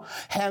know?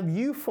 Have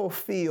you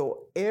fulfilled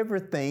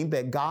everything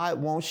that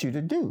God wants you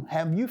to do?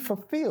 Have you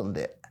fulfilled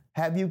it?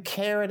 Have you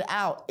carried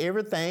out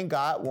everything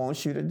God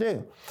wants you to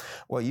do?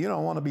 Well, you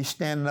don't want to be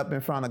standing up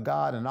in front of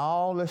God and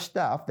all the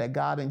stuff that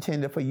God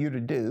intended for you to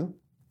do,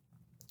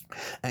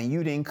 and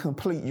you didn't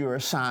complete your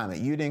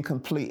assignment. You didn't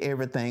complete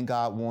everything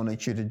God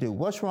wanted you to do.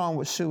 What's wrong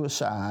with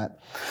suicide?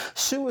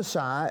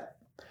 Suicide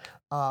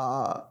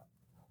doesn't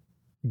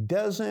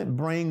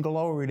bring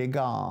glory to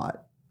God.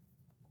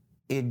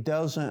 It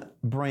doesn't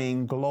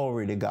bring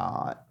glory to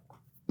God.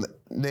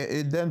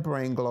 It doesn't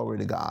bring glory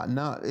to God.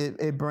 No,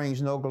 it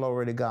brings no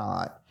glory to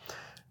God.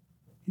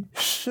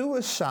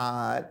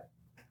 Suicide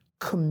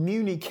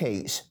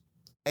communicates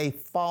a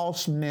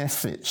false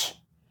message.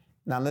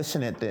 Now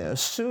listen at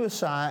this.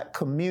 Suicide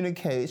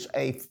communicates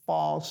a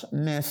false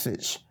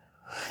message.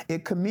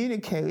 It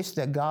communicates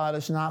that God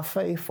is not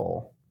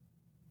faithful.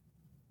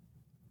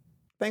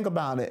 Think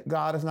about it.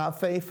 God is not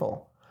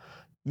faithful.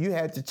 You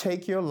had to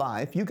take your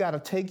life. You got to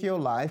take your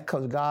life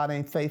because God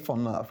ain't faithful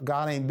enough.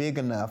 God ain't big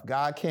enough.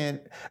 God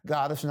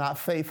is not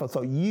faithful.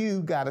 So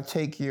you got to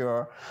take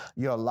your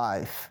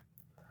life.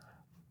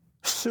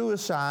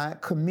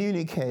 Suicide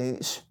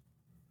communicates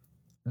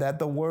that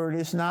the word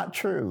is not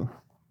true.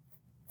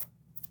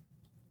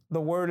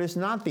 The word is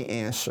not the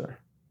answer.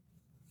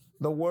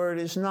 The word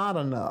is not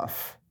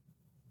enough.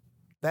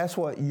 That's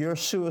what your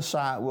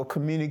suicide will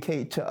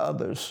communicate to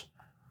others,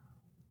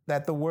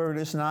 that the word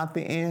is not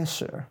the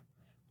answer.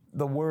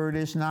 The word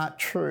is not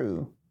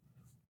true.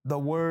 The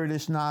word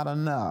is not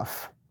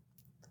enough.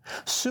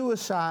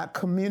 Suicide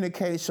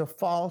communicates a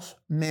false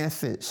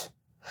message.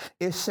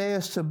 It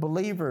says to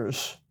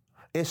believers,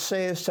 it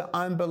says to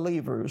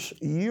unbelievers,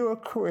 you're a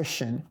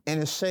Christian,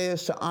 and it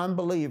says to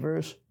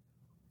unbelievers,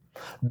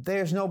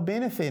 there's no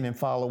benefit in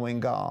following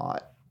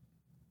God.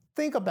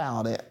 Think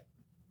about it.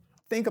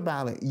 Think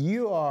about it.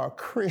 You are a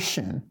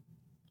Christian,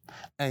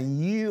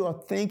 and you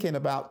are thinking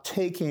about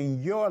taking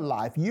your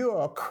life. You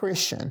are a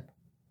Christian.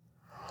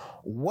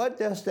 What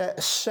does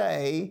that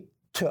say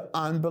to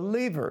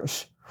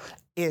unbelievers?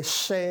 It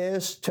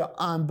says to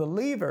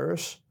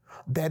unbelievers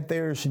that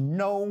there's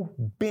no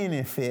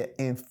benefit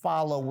in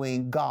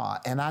following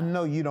God. And I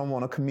know you don't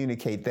want to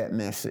communicate that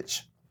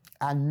message.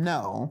 I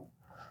know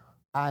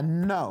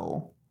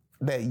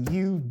that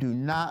you do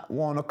not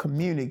want to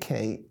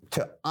communicate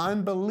to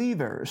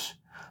unbelievers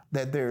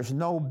that there's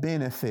no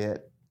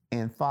benefit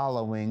in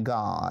following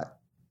God.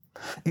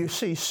 You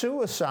see,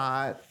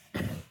 suicide,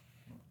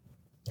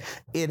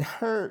 it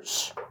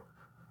hurts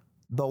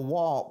the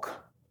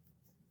walk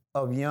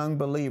of young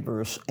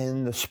believers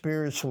and the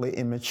spiritually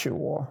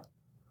immature.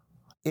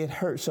 It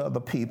hurts other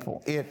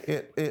people.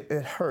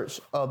 It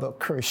hurts other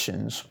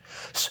Christians.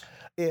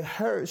 It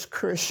hurts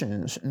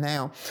Christians.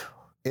 Now,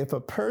 if a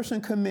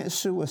person commits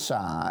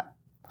suicide,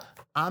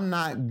 I'm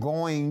not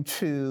going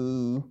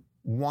to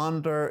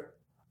wonder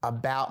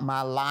about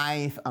my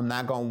life. I'm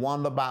not going to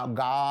wonder about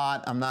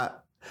God.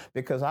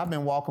 Because I've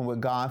been walking with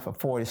God for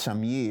 40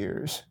 some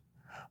years.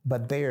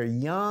 But they are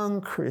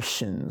young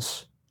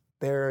Christians.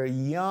 They're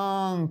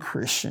young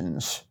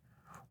Christians.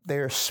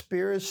 They're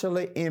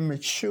spiritually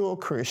immature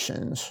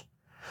Christians.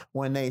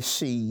 When they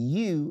see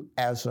you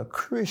as a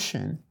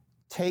Christian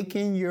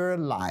taking your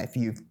life,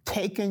 you've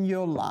taken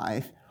your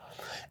life,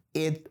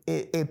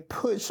 it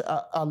puts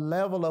a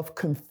level of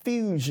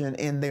confusion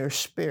in their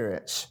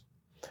spirits.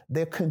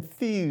 They're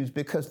confused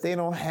because they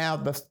don't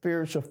have the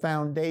spiritual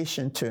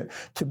foundation to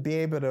be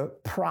able to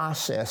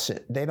process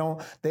it. They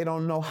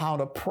don't know how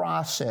to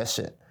process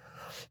it.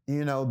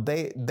 You know,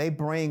 they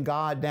bring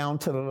God down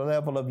to the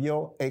level of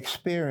your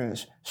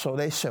experience. So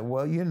they said,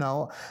 well,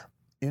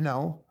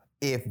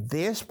 if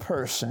this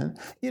person,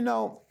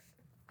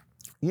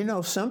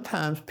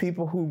 sometimes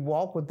people who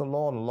walk with the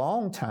Lord a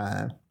long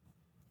time,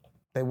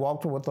 they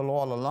walked with the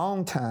Lord a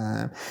long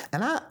time.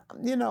 And I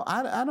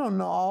don't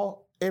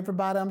know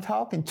everybody I'm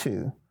talking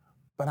to,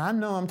 but I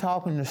know I'm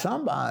talking to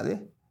somebody.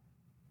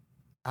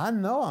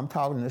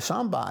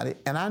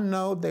 And I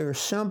know there's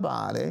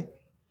somebody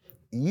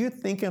you're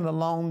thinking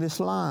along this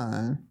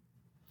line,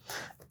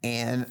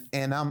 and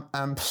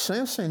I'm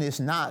sensing it's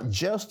not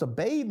just a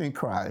babe in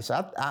Christ.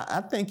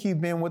 I think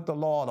you've been with the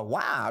Lord a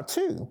while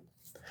too.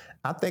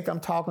 I think I'm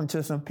talking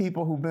to some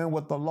people who've been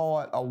with the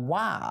Lord a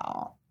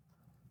while,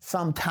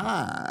 some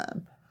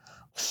time.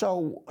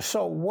 So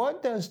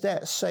what does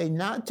that say,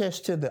 not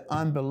just to the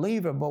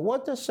unbeliever, but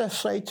what does that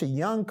say to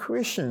young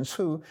Christians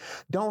who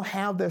don't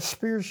have their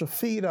spiritual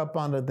feet up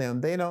under them?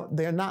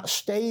 They're not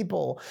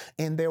stable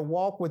in their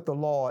walk with the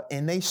Lord,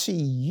 and they see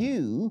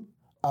you,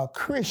 a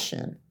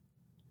Christian,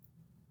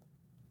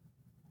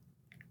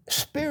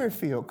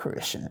 spirit-filled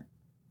Christian,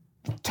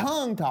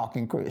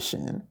 tongue-talking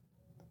Christian,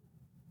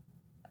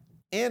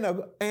 in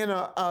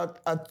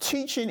a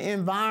teaching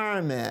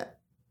environment.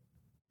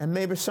 And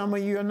maybe some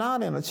of you are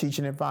not in a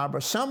teaching environment,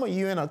 but some of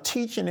you in a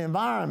teaching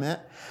environment,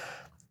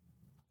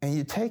 and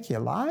you take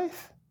your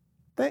life.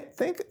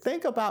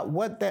 Think about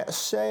what that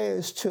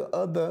says to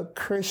other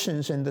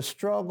Christians and the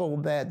struggle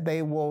that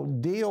they will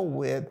deal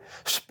with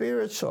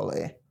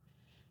spiritually,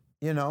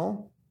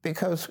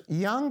 because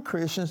young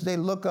Christians, they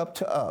look up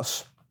to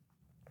us.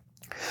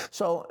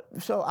 So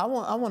I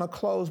want to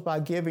close by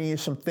giving you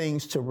some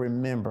things to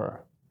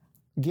remember.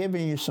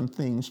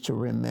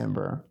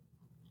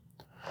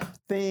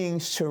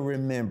 Things to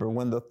remember.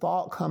 When the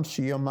thought comes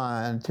to your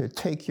mind to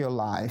take your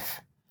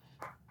life,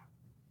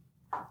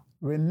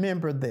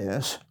 remember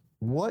this.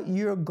 What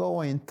you're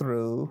going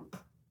through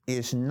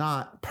is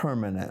not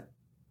permanent.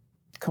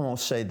 Come on,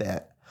 say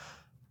that.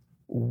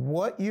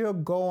 What you're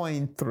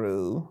going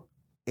through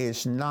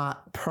is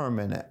not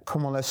permanent.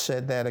 Come on, let's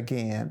say that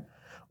again.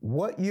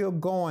 What you're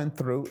going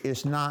through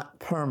is not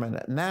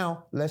permanent.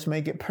 Now, let's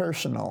make it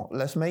personal.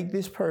 Let's make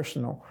this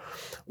personal.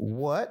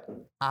 What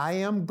I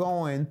am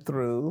going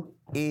through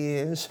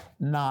is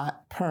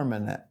not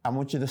permanent. I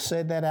want you to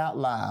say that out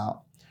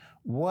loud.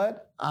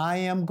 What I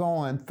am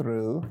going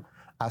through,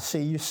 I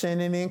see you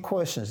sending in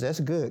questions. That's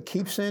good.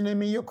 Keep sending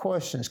me your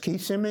questions.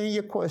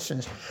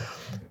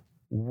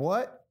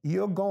 What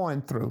you're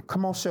going through.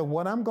 Come on, say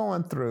what I'm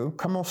going through.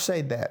 Come on,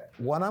 say that.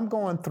 What I'm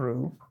going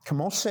through.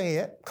 Come on, say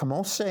it.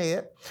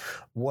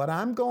 What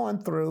I'm going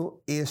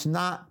through is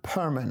not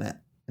permanent.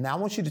 Now, I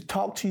want you to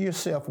talk to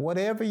yourself.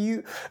 Whatever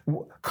you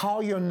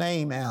call your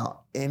name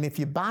out. And if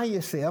you're by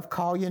yourself,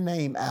 call your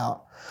name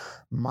out.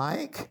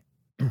 Mike,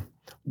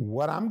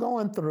 what I'm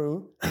going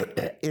through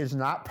is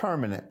not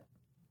permanent.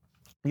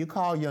 You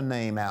call your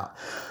name out.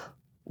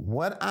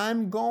 What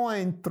I'm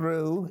going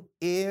through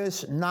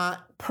is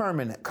not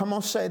permanent. Come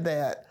on, say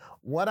that.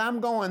 What I'm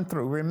going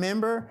through.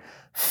 Remember,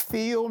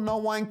 feel no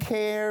one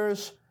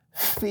cares.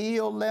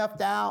 feel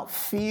left out,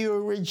 feel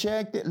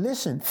rejected.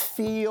 Listen,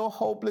 feel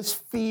hopeless,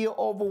 feel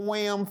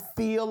overwhelmed,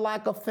 feel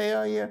like a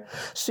failure.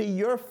 See,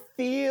 your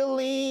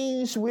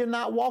feelings, we're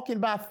not walking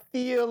by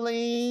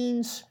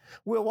feelings.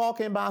 We're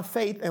walking by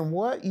faith. And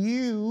what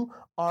you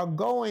are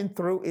going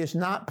through is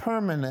not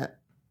permanent.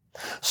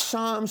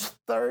 Psalms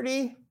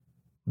 30,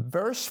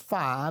 verse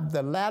 5,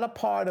 the latter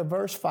part of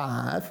verse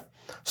 5,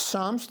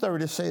 Psalms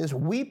 30 says,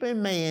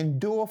 weeping may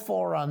endure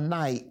for a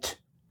night,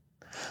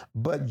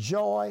 but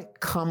joy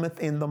cometh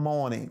in the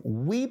morning.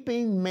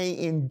 Weeping may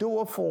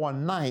endure for a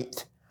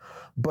night,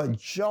 but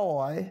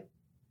joy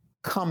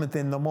cometh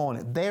in the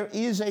morning. There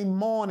is a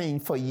morning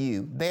for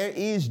you. There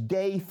is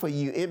day for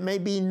you. It may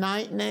be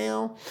night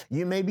now.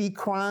 You may be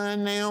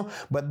crying now,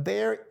 but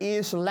there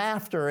is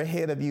laughter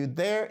ahead of you.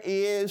 There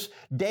is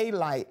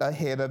daylight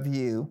ahead of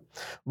you.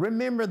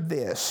 Remember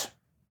this.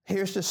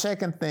 Here's the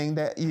second thing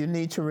that you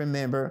need to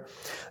remember.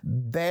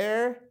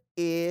 There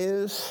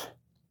is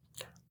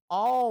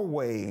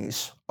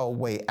always a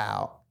way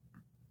out.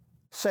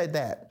 Say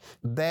that.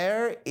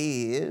 There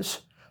is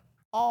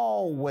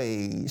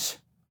always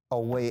a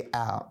way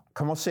out.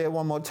 Come on, say it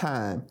one more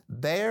time.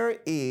 There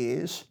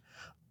is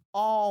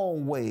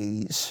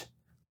always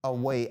a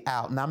way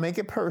out. Now make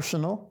it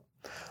personal.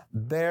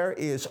 There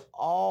is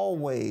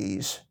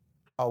always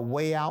a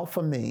way out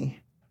for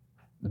me.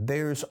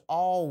 There's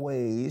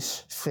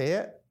always, say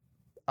it,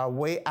 a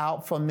way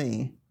out for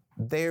me.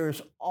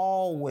 There's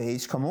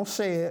always, come on,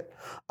 say it,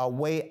 a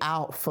way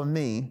out for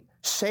me.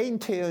 Satan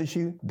tells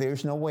you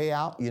there's no way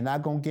out. You're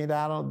not going to get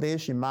out of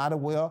this. You might as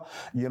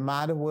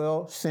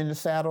well send the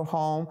saddle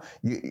home.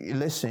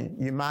 Listen,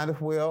 you might as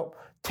well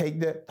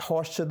take the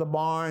horse to the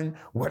barn,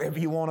 whatever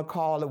you want to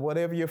call it,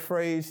 whatever your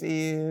phrase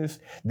is.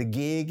 The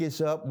gig is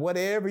up,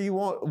 whatever you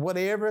want,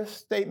 whatever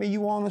statement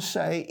you want to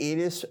say, it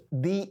is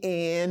the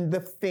end,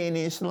 the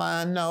finish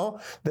line.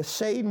 No, the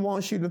Satan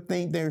wants you to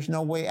think there's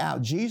no way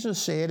out.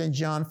 Jesus said in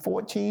John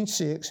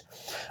 14:6,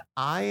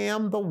 I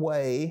am the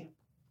way,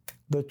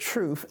 the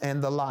truth,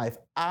 and the life.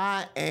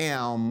 I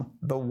am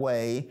the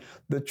way,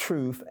 the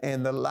truth,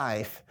 and the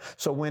life.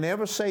 So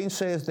whenever Satan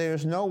says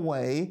there's no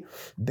way,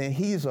 then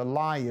he's a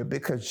liar,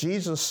 because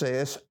Jesus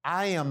says,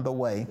 I am the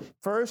way.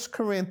 1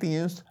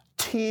 Corinthians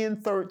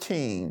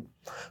 10:13.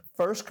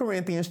 1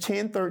 Corinthians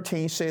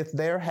 10:13 says,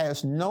 there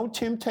has no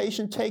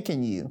temptation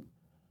taken you,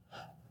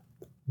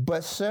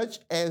 but such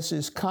as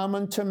is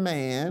common to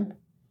man,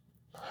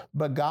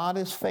 but God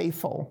is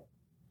faithful,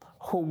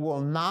 who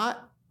will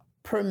not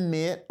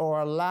permit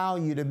or allow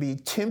you to be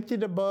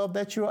tempted above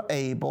that you're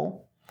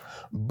able,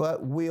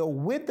 but will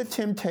with the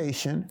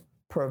temptation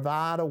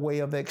provide a way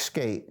of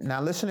escape. Now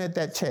listen at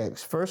that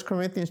text, 1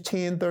 Corinthians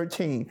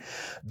 10:13.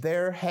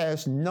 There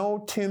has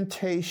no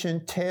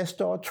temptation,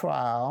 test, or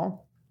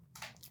trial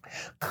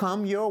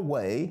come your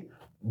way,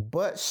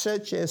 but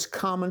such as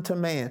common to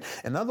man.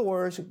 In other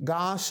words,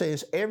 God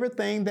says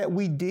everything that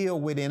we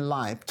deal with in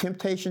life,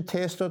 temptation,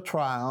 tests, or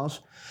trials,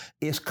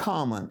 is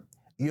common.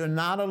 You're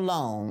not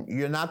alone.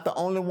 You're not the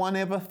only one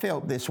ever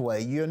felt this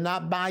way. You're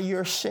not by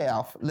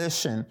yourself.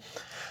 Listen,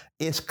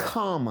 it's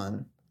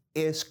common.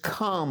 It's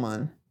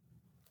common.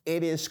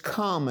 It is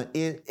common.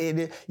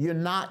 You're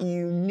not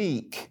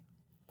unique.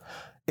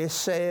 It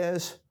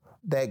says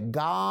that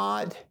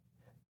God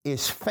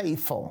is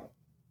faithful.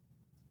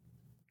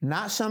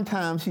 Not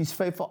sometimes, he's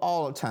faithful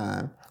all the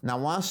time. Now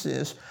watch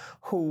this.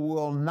 Who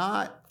will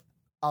not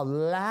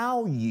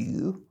allow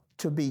you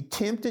to be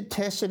tempted,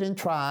 tested, and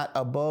tried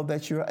above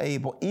that you're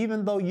able.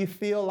 Even though you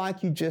feel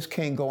like you just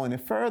can't go any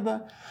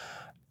further,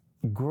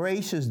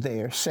 grace is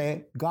there.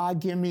 Say, God,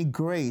 give me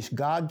grace.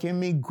 God, give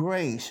me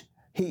grace.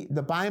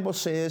 The Bible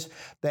says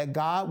that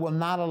God will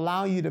not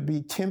allow you to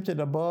be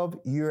tempted above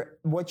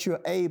what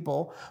you're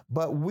able,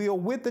 but will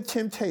with the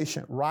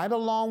temptation, right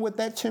along with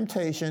that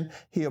temptation,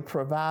 he'll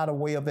provide a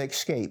way of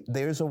escape.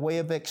 There's a way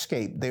of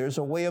escape. There's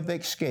a way of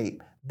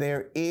escape.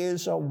 There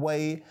is a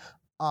way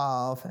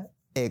of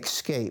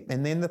escape.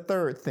 And then the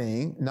third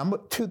thing,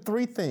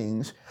 three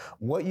things.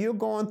 What you're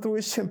going through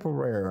is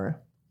temporary.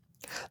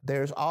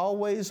 There's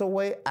always a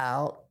way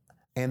out.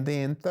 And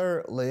then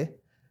thirdly,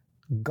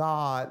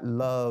 God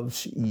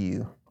loves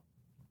you.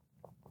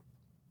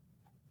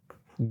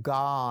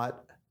 God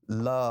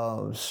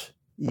loves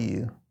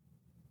you.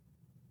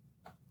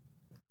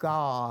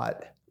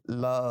 God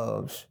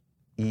loves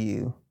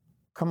you.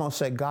 Come on,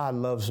 say, God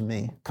loves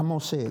me. Come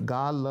on, say it.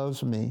 God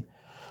loves me.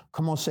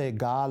 Come on, say it.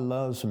 God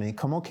loves me.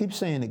 Come on, keep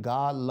saying it.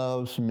 God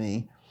loves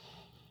me.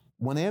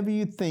 Whenever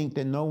you think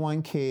that no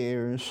one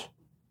cares,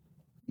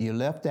 you're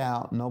left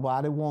out,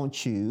 nobody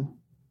wants you,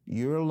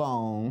 you're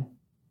alone,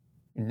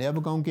 you're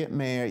never going to get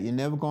married, you're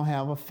never going to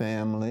have a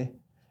family,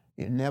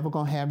 you're never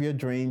going to have your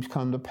dreams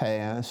come to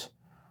pass,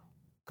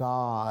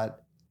 God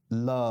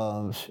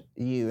loves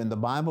you. And the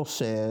Bible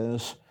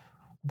says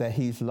that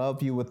he's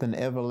loved you with an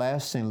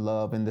everlasting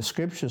love. And the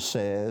scripture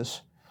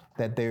says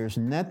that there's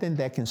nothing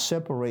that can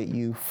separate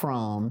you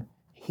from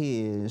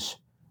his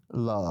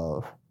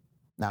love.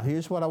 Now,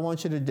 here's what I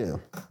want you to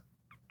do.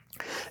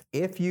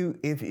 if you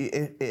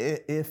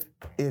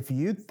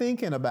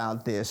thinking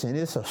about this and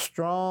it's a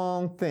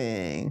strong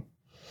thing,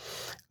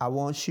 I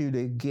want you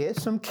to get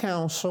some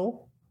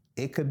counsel.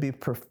 It could be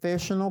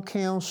professional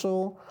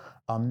counsel,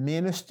 a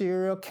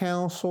ministerial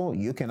counsel.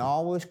 You can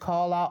always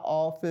call our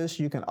office.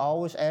 You can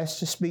always ask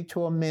to speak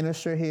to a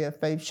minister here at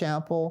Faith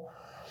Chapel.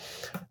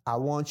 I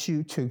want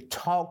you to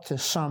talk to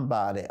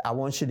somebody. I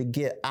want you to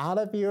get out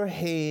of your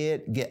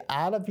head, get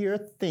out of your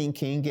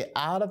thinking, get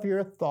out of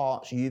your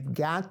thoughts. You've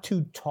got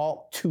to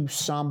talk to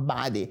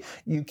somebody.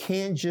 You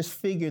can't just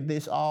figure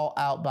this all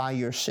out by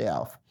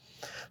yourself.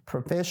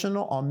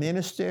 Professional or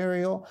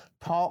ministerial,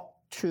 talk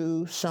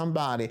to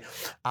somebody.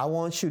 I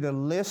want you to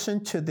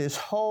listen to this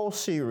whole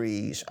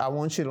series. I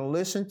want you to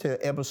listen to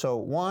episode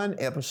 1,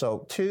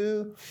 episode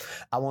 2.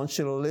 I want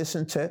you to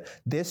listen to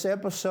this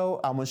episode.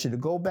 I want you to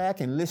go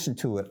back and listen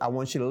to it. I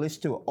want you to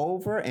listen to it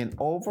over and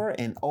over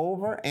and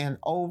over and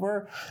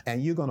over.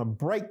 And you're going to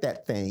break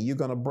that thing. You're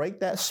going to break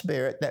that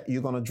spirit, that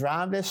you're going to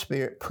drive that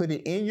spirit, put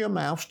it in your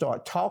mouth,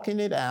 start talking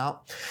it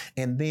out.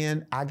 And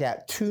then I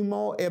got 2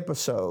 more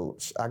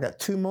episodes.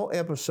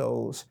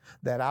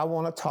 That I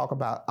want to talk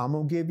about. I'm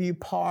going to give you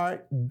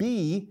part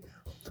B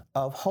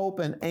of Hope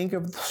and Anchor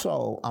of the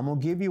Soul. I'm going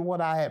to give you what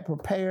I had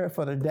prepared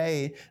for the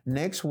day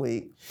next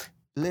week.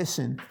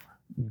 Listen,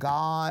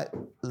 God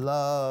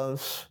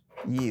loves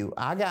you.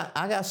 I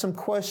got some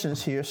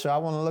questions here, so I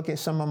want to look at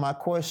some of my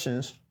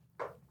questions.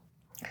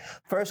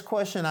 First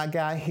question I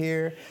got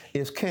here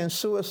is, can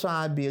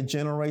suicide be a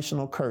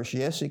generational curse?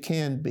 Yes, it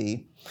can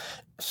be.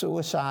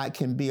 Suicide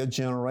can be a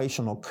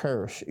generational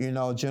curse. You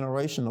know, a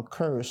generational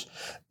curse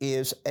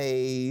is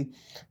a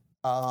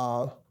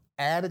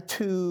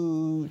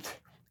attitude.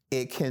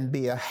 It can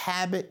be a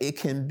habit. It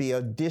can be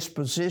a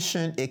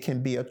disposition. It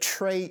can be a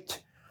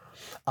trait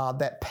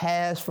that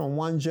passed from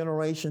one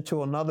generation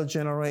to another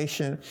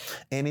generation.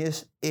 And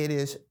it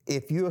is,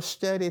 if you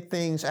study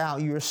things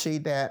out, you'll see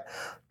that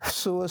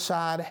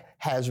suicide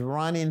has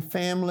run in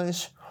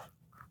families.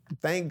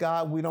 Thank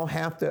God we don't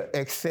have to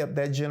accept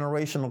that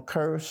generational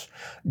curse.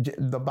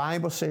 The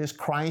Bible says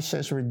Christ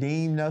has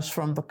redeemed us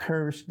from the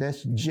curse.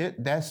 That's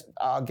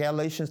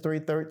Galatians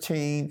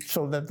 3:13,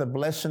 so that the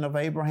blessing of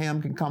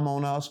Abraham can come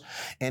on us.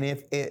 And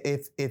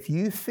if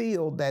you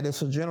feel that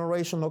it's a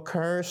generational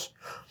curse,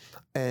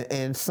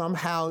 and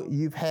somehow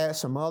you've had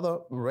some other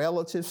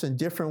relatives and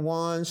different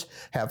ones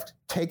have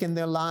taken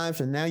their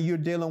lives and now you're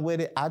dealing with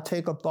it, I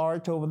take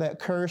authority over that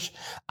curse.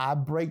 I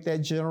break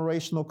that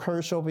generational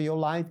curse over your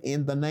life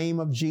in the name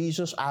of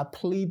Jesus. I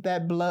plead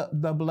the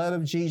blood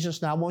of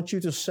Jesus. Now I want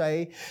you to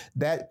say,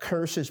 that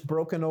curse is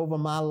broken over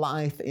my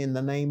life in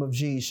the name of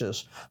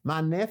Jesus. My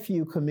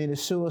nephew committed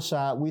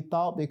suicide. We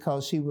thought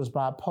because he was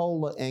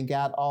bipolar and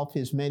got off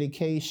his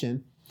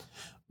medication.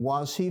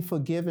 Was he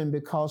forgiven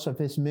because of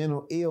his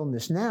mental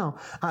illness? Now,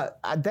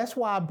 that's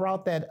why I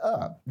brought that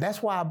up.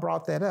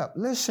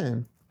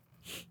 Listen,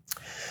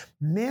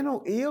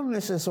 mental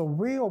illness is a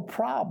real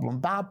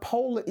problem.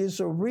 Bipolar is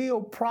a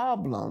real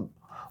problem.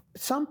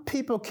 Some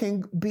people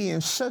can be in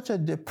such a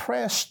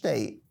depressed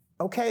state,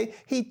 okay?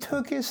 He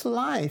took his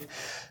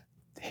life.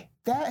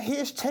 That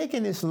his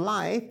taking his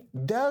life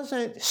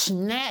doesn't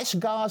snatch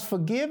God's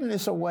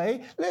forgiveness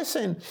away.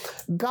 Listen,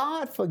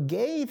 God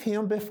forgave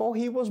him before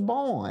he was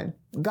born.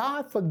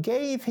 God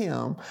forgave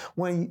him.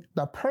 When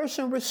the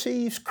person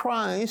receives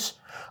Christ,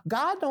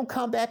 God don't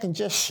come back and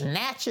just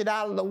snatch it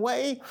out of the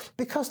way,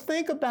 because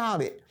think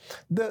about it.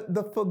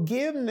 The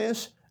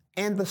forgiveness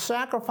and the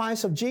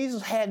sacrifice of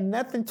Jesus had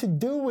nothing to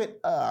do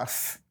with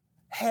us.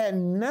 Had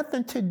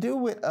nothing to do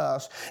with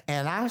us.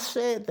 And I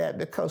said that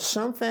because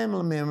some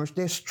family members,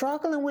 they're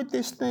struggling with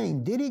this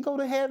thing. Did he go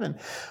to heaven?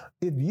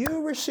 If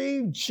you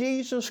receive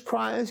Jesus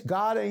Christ,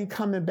 God ain't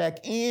coming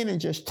back in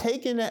and just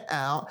taking it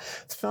out.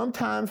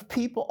 Sometimes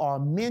people are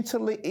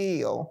mentally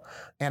ill.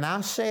 And I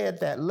said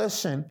that,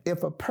 listen,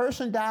 if a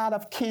person died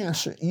of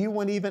cancer, you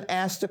wouldn't even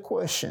ask the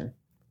question.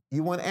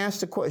 You wouldn't ask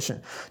the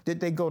question,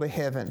 did they go to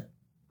heaven?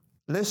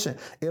 Listen,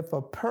 if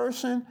a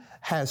person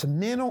has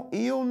mental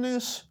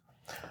illness,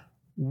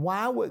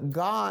 why would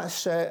God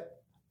say,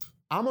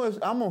 I'm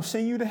gonna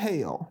send you to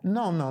hell?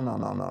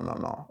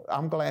 No.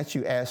 I'm glad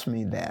you asked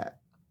me that.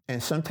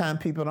 And sometimes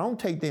people don't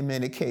take their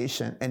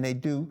medication and they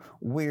do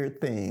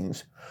weird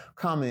things.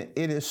 Comment,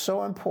 it is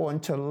so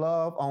important to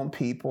love on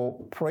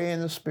people, pray in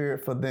the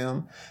Spirit for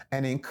them,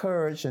 and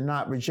encourage and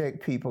not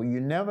reject people. You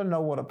never know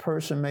what a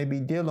person may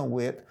be dealing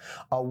with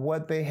or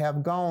what they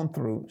have gone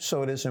through.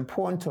 So it is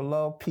important to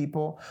love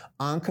people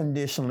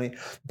unconditionally.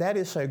 That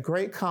is a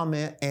great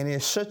comment, and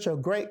it's such a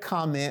great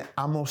comment,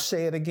 I'm going to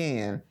say it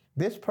again.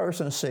 This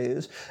person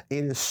says,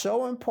 it is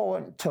so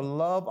important to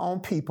love on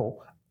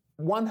people.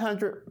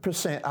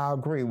 100% I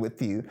agree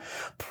with you.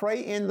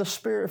 Pray in the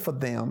Spirit for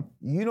them.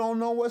 You don't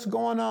know what's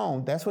going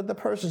on. That's what the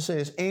person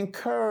says.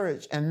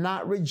 Encourage and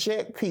not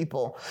reject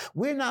people.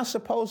 We're not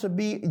supposed to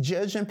be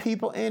judging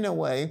people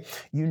anyway.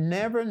 You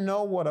never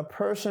know what a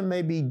person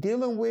may be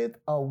dealing with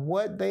or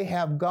what they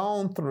have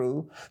gone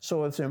through.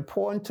 So it's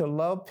important to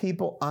love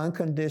people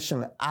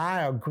unconditionally.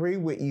 I agree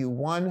with you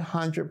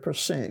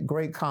 100%.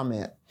 Great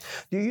comment.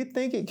 Do you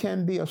think it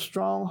can be a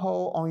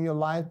stronghold on your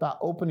life by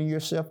opening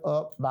yourself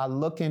up, by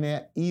looking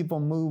at evil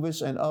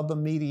movies and other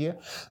media?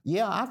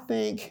 Yeah, I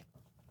think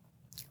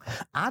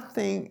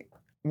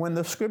when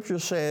the scripture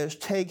says,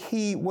 take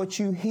heed what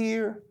you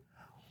hear,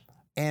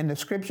 and the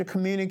scripture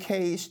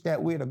communicates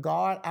that we're to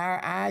guard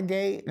our eye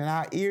gate and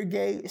our ear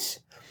gates,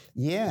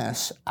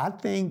 yes, I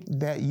think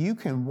that you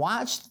can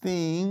watch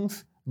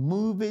things,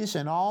 movies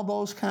and all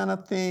those kind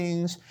of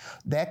things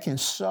that can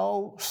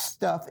sow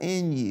stuff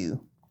in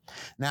you.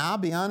 Now, I'll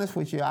be honest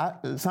with you.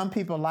 Some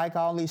people like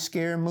all these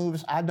scary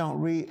movies. I've been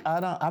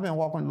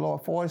walking with the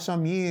Lord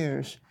 40-some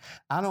years.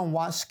 I don't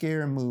watch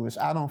scary movies.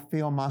 I don't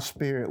fill my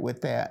spirit with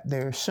that.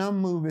 There are some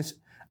movies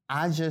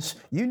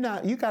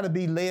you got to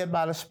be led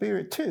by the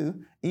Spirit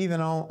too,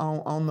 even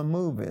on the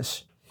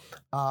movies.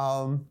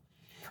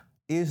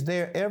 Is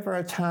there ever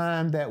a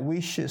time that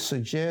we should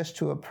suggest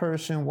to a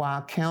person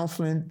while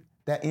counseling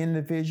that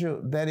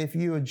individual that if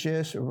you are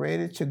just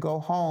ready to go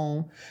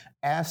home,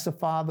 ask the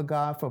Father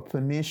God for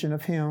permission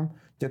of Him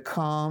to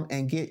come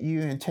and get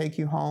you and take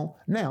you home?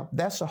 Now,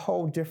 that's a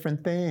whole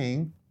different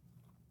thing.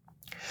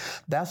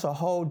 That's a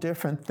whole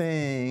different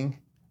thing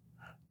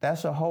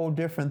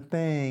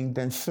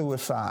than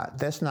suicide.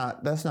 That's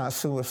not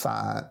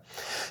suicide.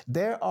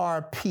 There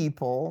are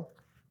people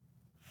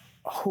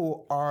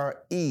who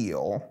are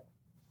ill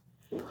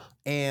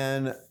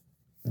and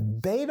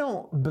they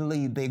don't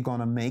believe they're going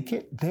to make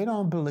it. They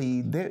don't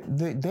believe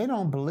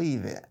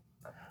it.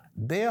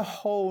 They're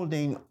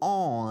holding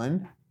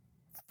on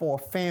for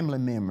family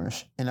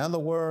members. In other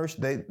words,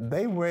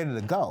 they ready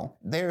to go.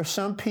 There are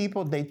some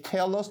people, they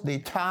tell us they're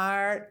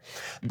tired.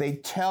 They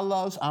tell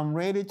us, I'm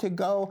ready to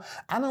go.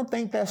 I don't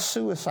think that's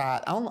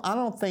suicide. I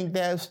don't think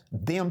that's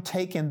them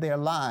taking their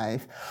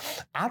life.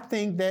 I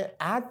think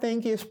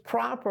it's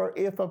proper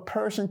if a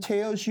person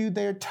tells you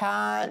they're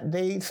tired,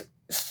 they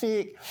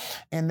sick,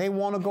 and they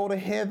want to go to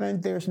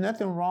heaven. There's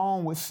nothing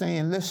wrong with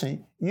saying,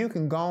 listen, you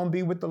can go and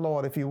be with the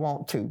Lord if you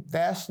want to.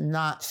 That's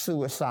not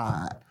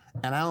suicide.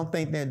 And I don't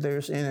think that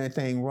there's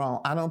anything wrong.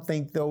 I don't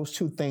think those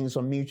two things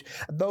are mutual.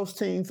 Those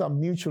things are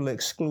mutually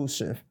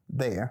exclusive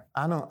there.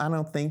 I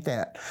don't think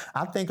that.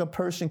 I think a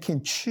person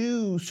can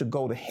choose to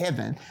go to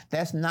heaven.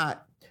 That's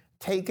not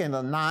taking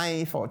a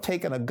knife or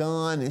taking a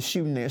gun and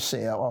shooting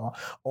themselves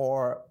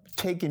or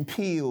taking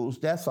pills.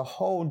 That's a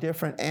whole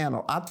different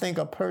animal. I think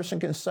a person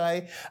can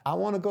say, I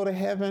want to go to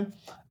heaven.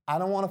 I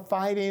don't want to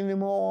fight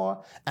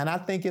anymore. And I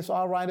think it's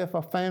all right if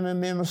a family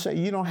member says,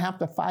 you don't have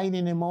to fight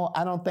anymore.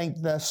 I don't think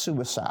that's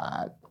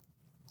suicide.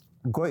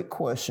 Great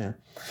question.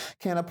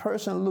 Can a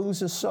person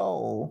lose his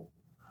soul,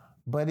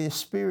 but his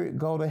spirit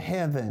go to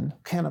heaven?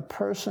 Can a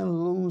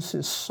person lose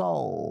his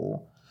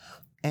soul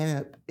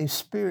and his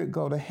spirit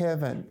go to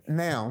heaven?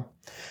 Now,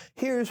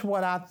 here's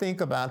what I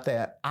think about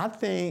that. I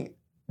think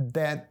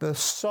that the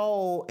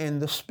soul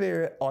and the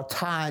spirit are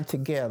tied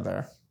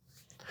together.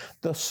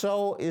 The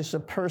soul is the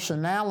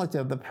personality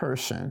of the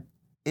person.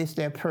 It's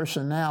their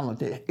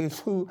personality. It's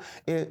who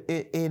it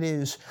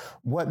is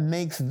what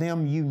makes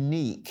them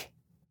unique.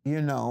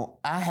 You know,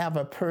 I have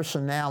a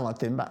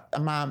personality.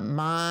 My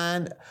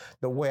mind,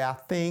 the way I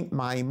think,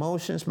 my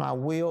emotions, my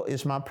will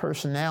is my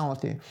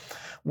personality.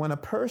 When a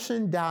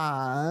person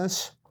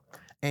dies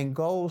and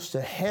goes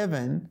to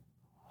heaven,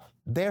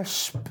 their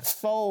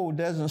soul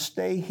doesn't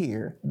stay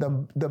here.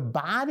 The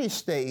body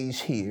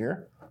stays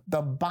here.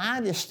 The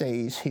body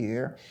stays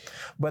here,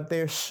 but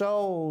their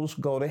souls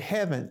go to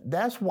heaven.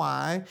 That's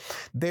why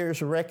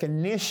there's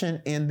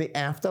recognition in the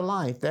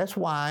afterlife. That's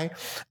why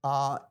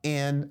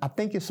in, I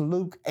think it's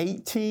Luke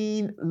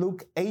 18 or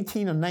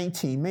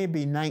 19,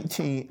 maybe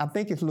 19. I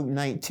think it's Luke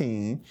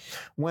 19.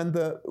 When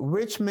the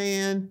rich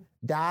man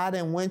died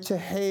and went to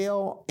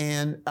hell,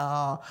 and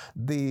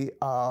the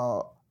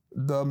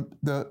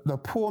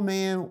poor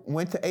man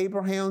went to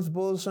Abraham's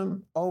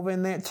bosom over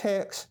in that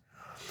text,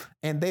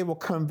 and they were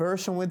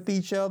conversing with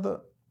each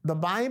other. The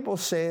Bible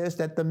says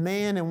that the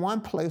man in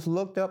one place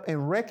looked up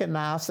and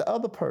recognized the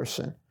other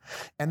person.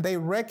 And they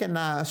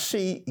recognized,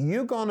 see,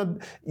 you're going to,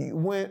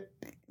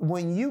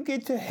 when you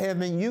get to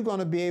heaven, you're going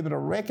to be able to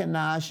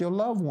recognize your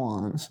loved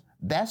ones.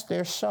 That's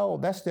their soul.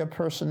 That's their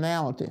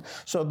personality.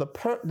 So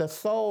the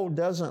soul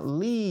doesn't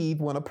leave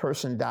when a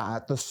person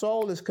dies. The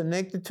soul is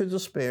connected to the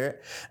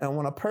spirit. And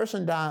when a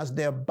person dies,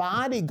 their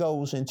body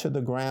goes into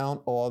the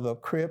ground or the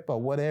crypt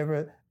or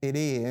whatever it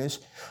is,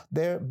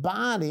 their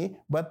body,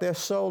 but their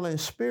soul and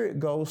spirit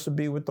goes to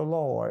be with the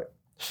Lord.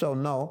 So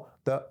no,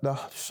 the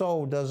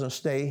soul doesn't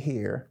stay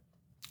here.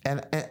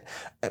 And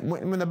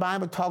when the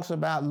Bible talks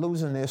about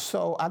losing their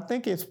soul, I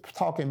think it's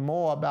talking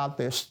more about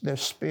their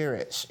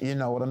spirits. You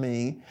know what I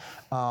mean?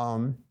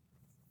 What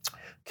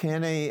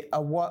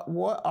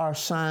are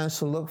signs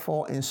to look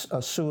for in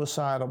a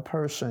suicidal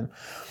person?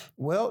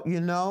 Well,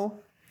 you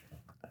know,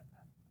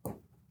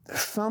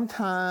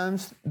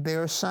 sometimes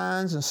there are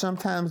signs and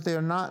sometimes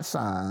they're not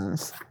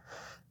signs.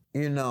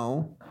 You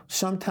know,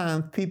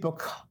 sometimes people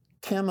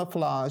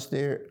camouflage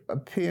their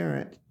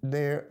appearance,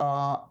 their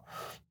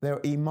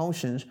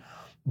emotions.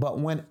 But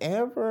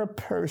whenever a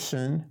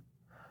person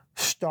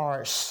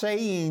starts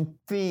saying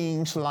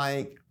things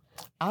like,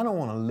 I don't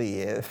want to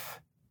live.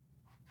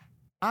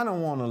 I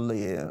don't want to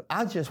live.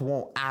 I just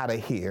want out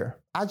of here.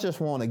 I just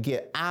want to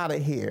get out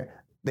of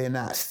here. They're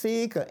not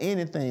sick or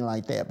anything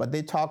like that, but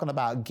they're talking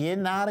about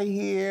getting out of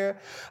here.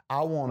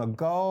 I want to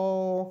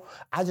go.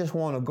 I just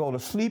want to go to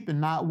sleep and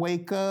not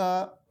wake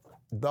up.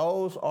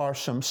 Those are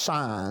some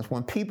signs.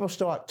 When people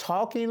start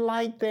talking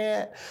like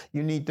that,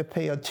 you need to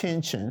pay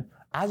attention.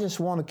 I just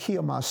want to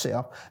kill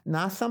myself.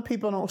 Now, some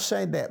people don't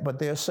say that, but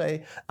they'll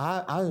say,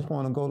 I just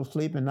want to go to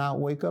sleep and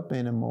not wake up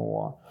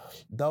anymore.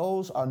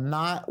 Those are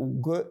not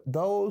good.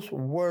 Those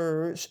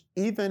words,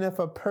 even if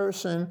a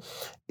person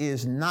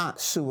is not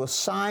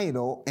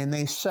suicidal and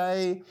they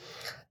say,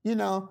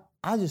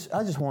 I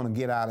just want to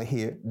get out of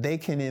here, they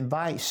can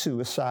invite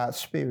suicide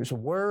spirits.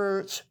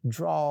 Words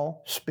draw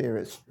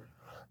spirits.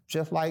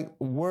 Just like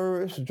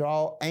words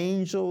draw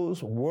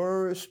angels,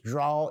 words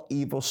draw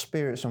evil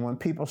spirits. And when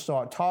people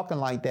start talking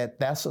like that,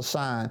 that's a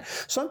sign.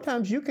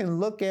 Sometimes you can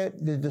look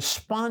at the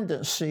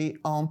despondency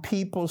on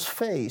people's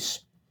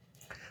face.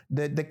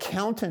 The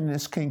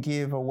countenance can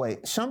give away.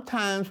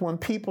 Sometimes when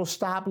people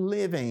stop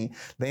living,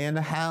 they're in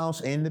the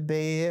house, in the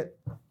bed,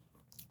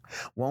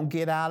 won't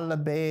get out of the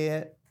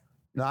bed,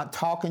 not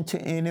talking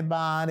to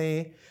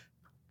anybody,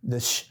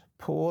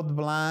 pull the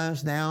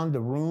blinds down, the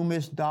room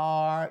is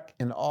dark,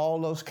 and all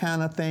those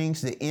kind of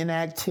things, the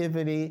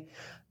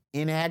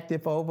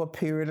inactive over a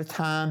period of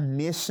time,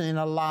 missing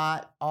a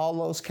lot, all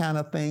those kind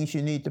of things.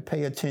 You need to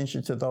pay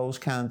attention to those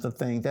kinds of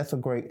things.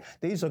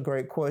 These are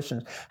great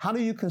questions. How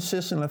do you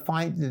consistently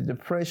fight the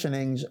depression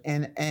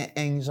and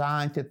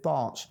anxiety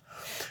thoughts?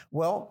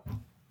 Well,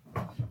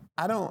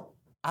 I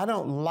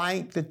don't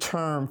like the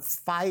term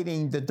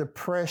fighting the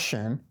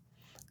depression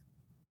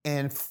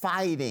and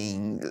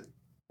fighting.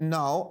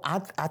 No, I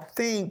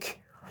think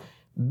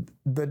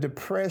the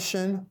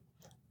depression,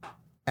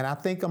 and I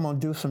think I'm going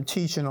to do some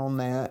teaching on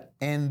that,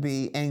 and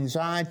the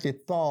anxiety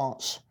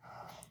thoughts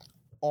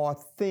are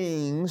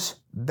things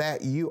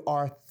that you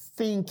are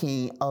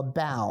thinking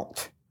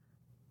about.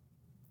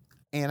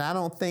 And I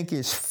don't think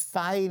it's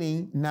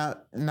fighting.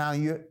 Now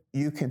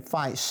you can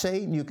fight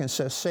Satan. You can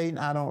say, Satan,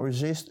 I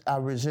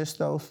resist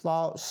those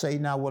thoughts.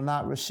 Satan, I will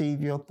not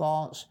receive your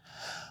thoughts.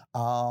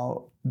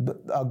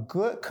 A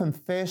good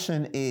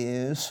confession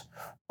is,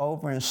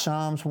 over in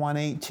Psalms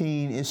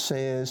 118, it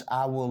says,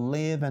 I will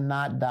live and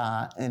not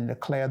die and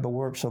declare the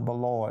works of the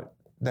Lord.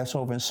 That's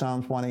over in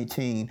Psalms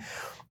 118.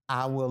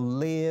 I will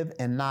live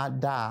and not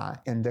die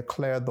and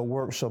declare the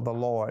works of the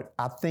Lord.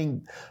 I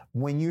think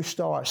when you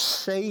start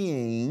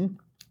saying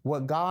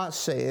what God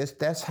says,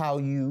 that's how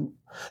you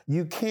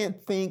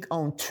can't think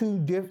on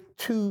two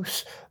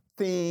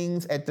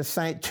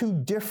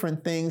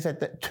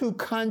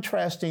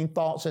contrasting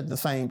thoughts at the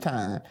same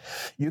time.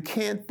 You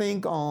can't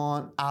think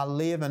on, I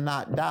live and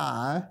not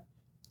die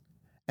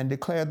and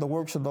declare the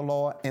works of the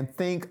Lord, and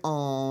think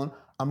on,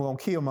 I'm going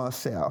to kill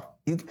myself.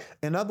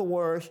 In other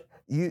words,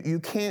 you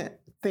can't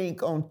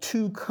think on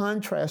two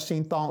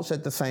contrasting thoughts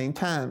at the same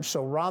time.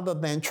 So rather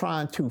than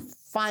trying to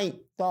fight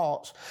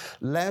thoughts,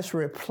 let's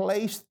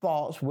replace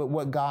thoughts with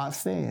what God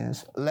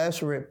says.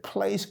 Let's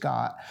replace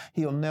God.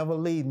 He'll never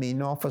leave me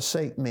nor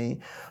forsake me.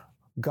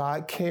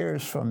 God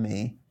cares for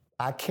me.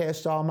 I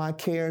cast all my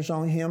cares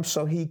on him,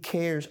 so he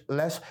cares.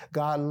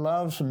 God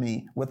loves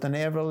me with an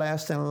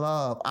everlasting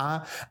love.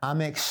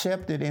 I'm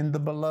accepted in the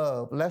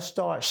beloved. Let's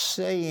start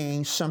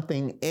saying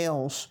something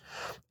else,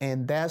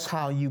 and that's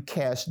how you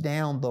cast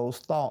down those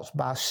thoughts,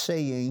 by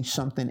saying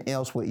something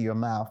else with your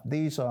mouth.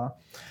 These are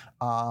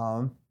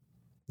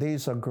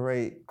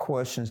great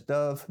questions.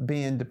 Does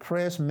being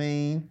depressed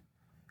mean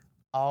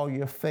all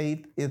your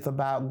faith is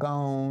about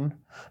gone?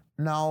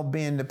 No,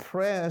 being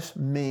depressed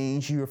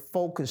means you're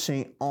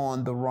focusing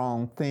on the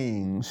wrong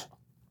things.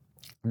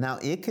 Now,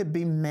 it could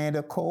be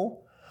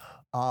medical.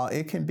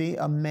 It can be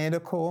a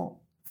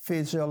medical,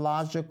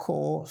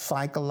 physiological,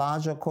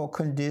 psychological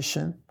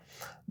condition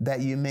that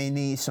you may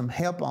need some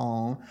help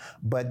on.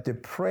 But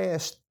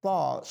depressed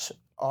thoughts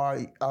are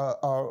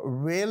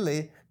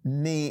really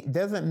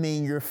doesn't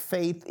mean your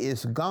faith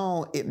is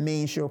gone. It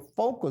means your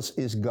focus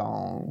is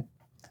gone.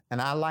 And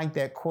I like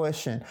that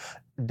question.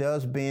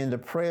 Does being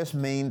depressed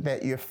mean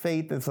that your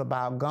faith is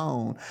about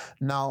gone?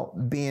 No,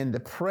 being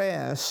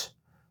depressed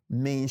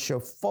means your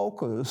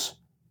focus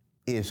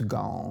is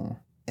gone.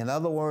 In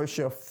other words,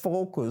 your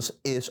focus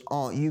is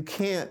on, you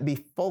can't be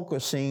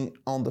focusing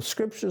on the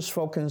scriptures,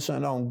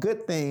 focusing on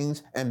good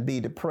things, and be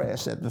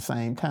depressed at the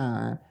same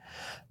time.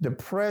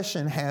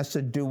 Depression has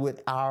to do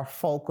with our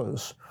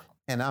focus.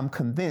 And I'm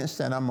convinced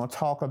that I'm going to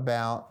talk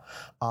about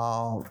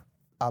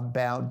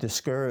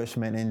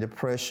discouragement and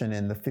depression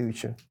in the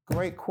future.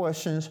 Great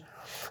questions.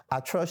 I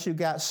trust you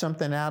got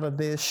something out of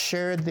this.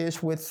 Share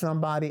this with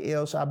somebody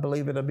else. I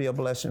believe it'll be a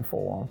blessing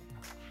for them.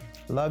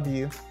 Love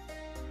you.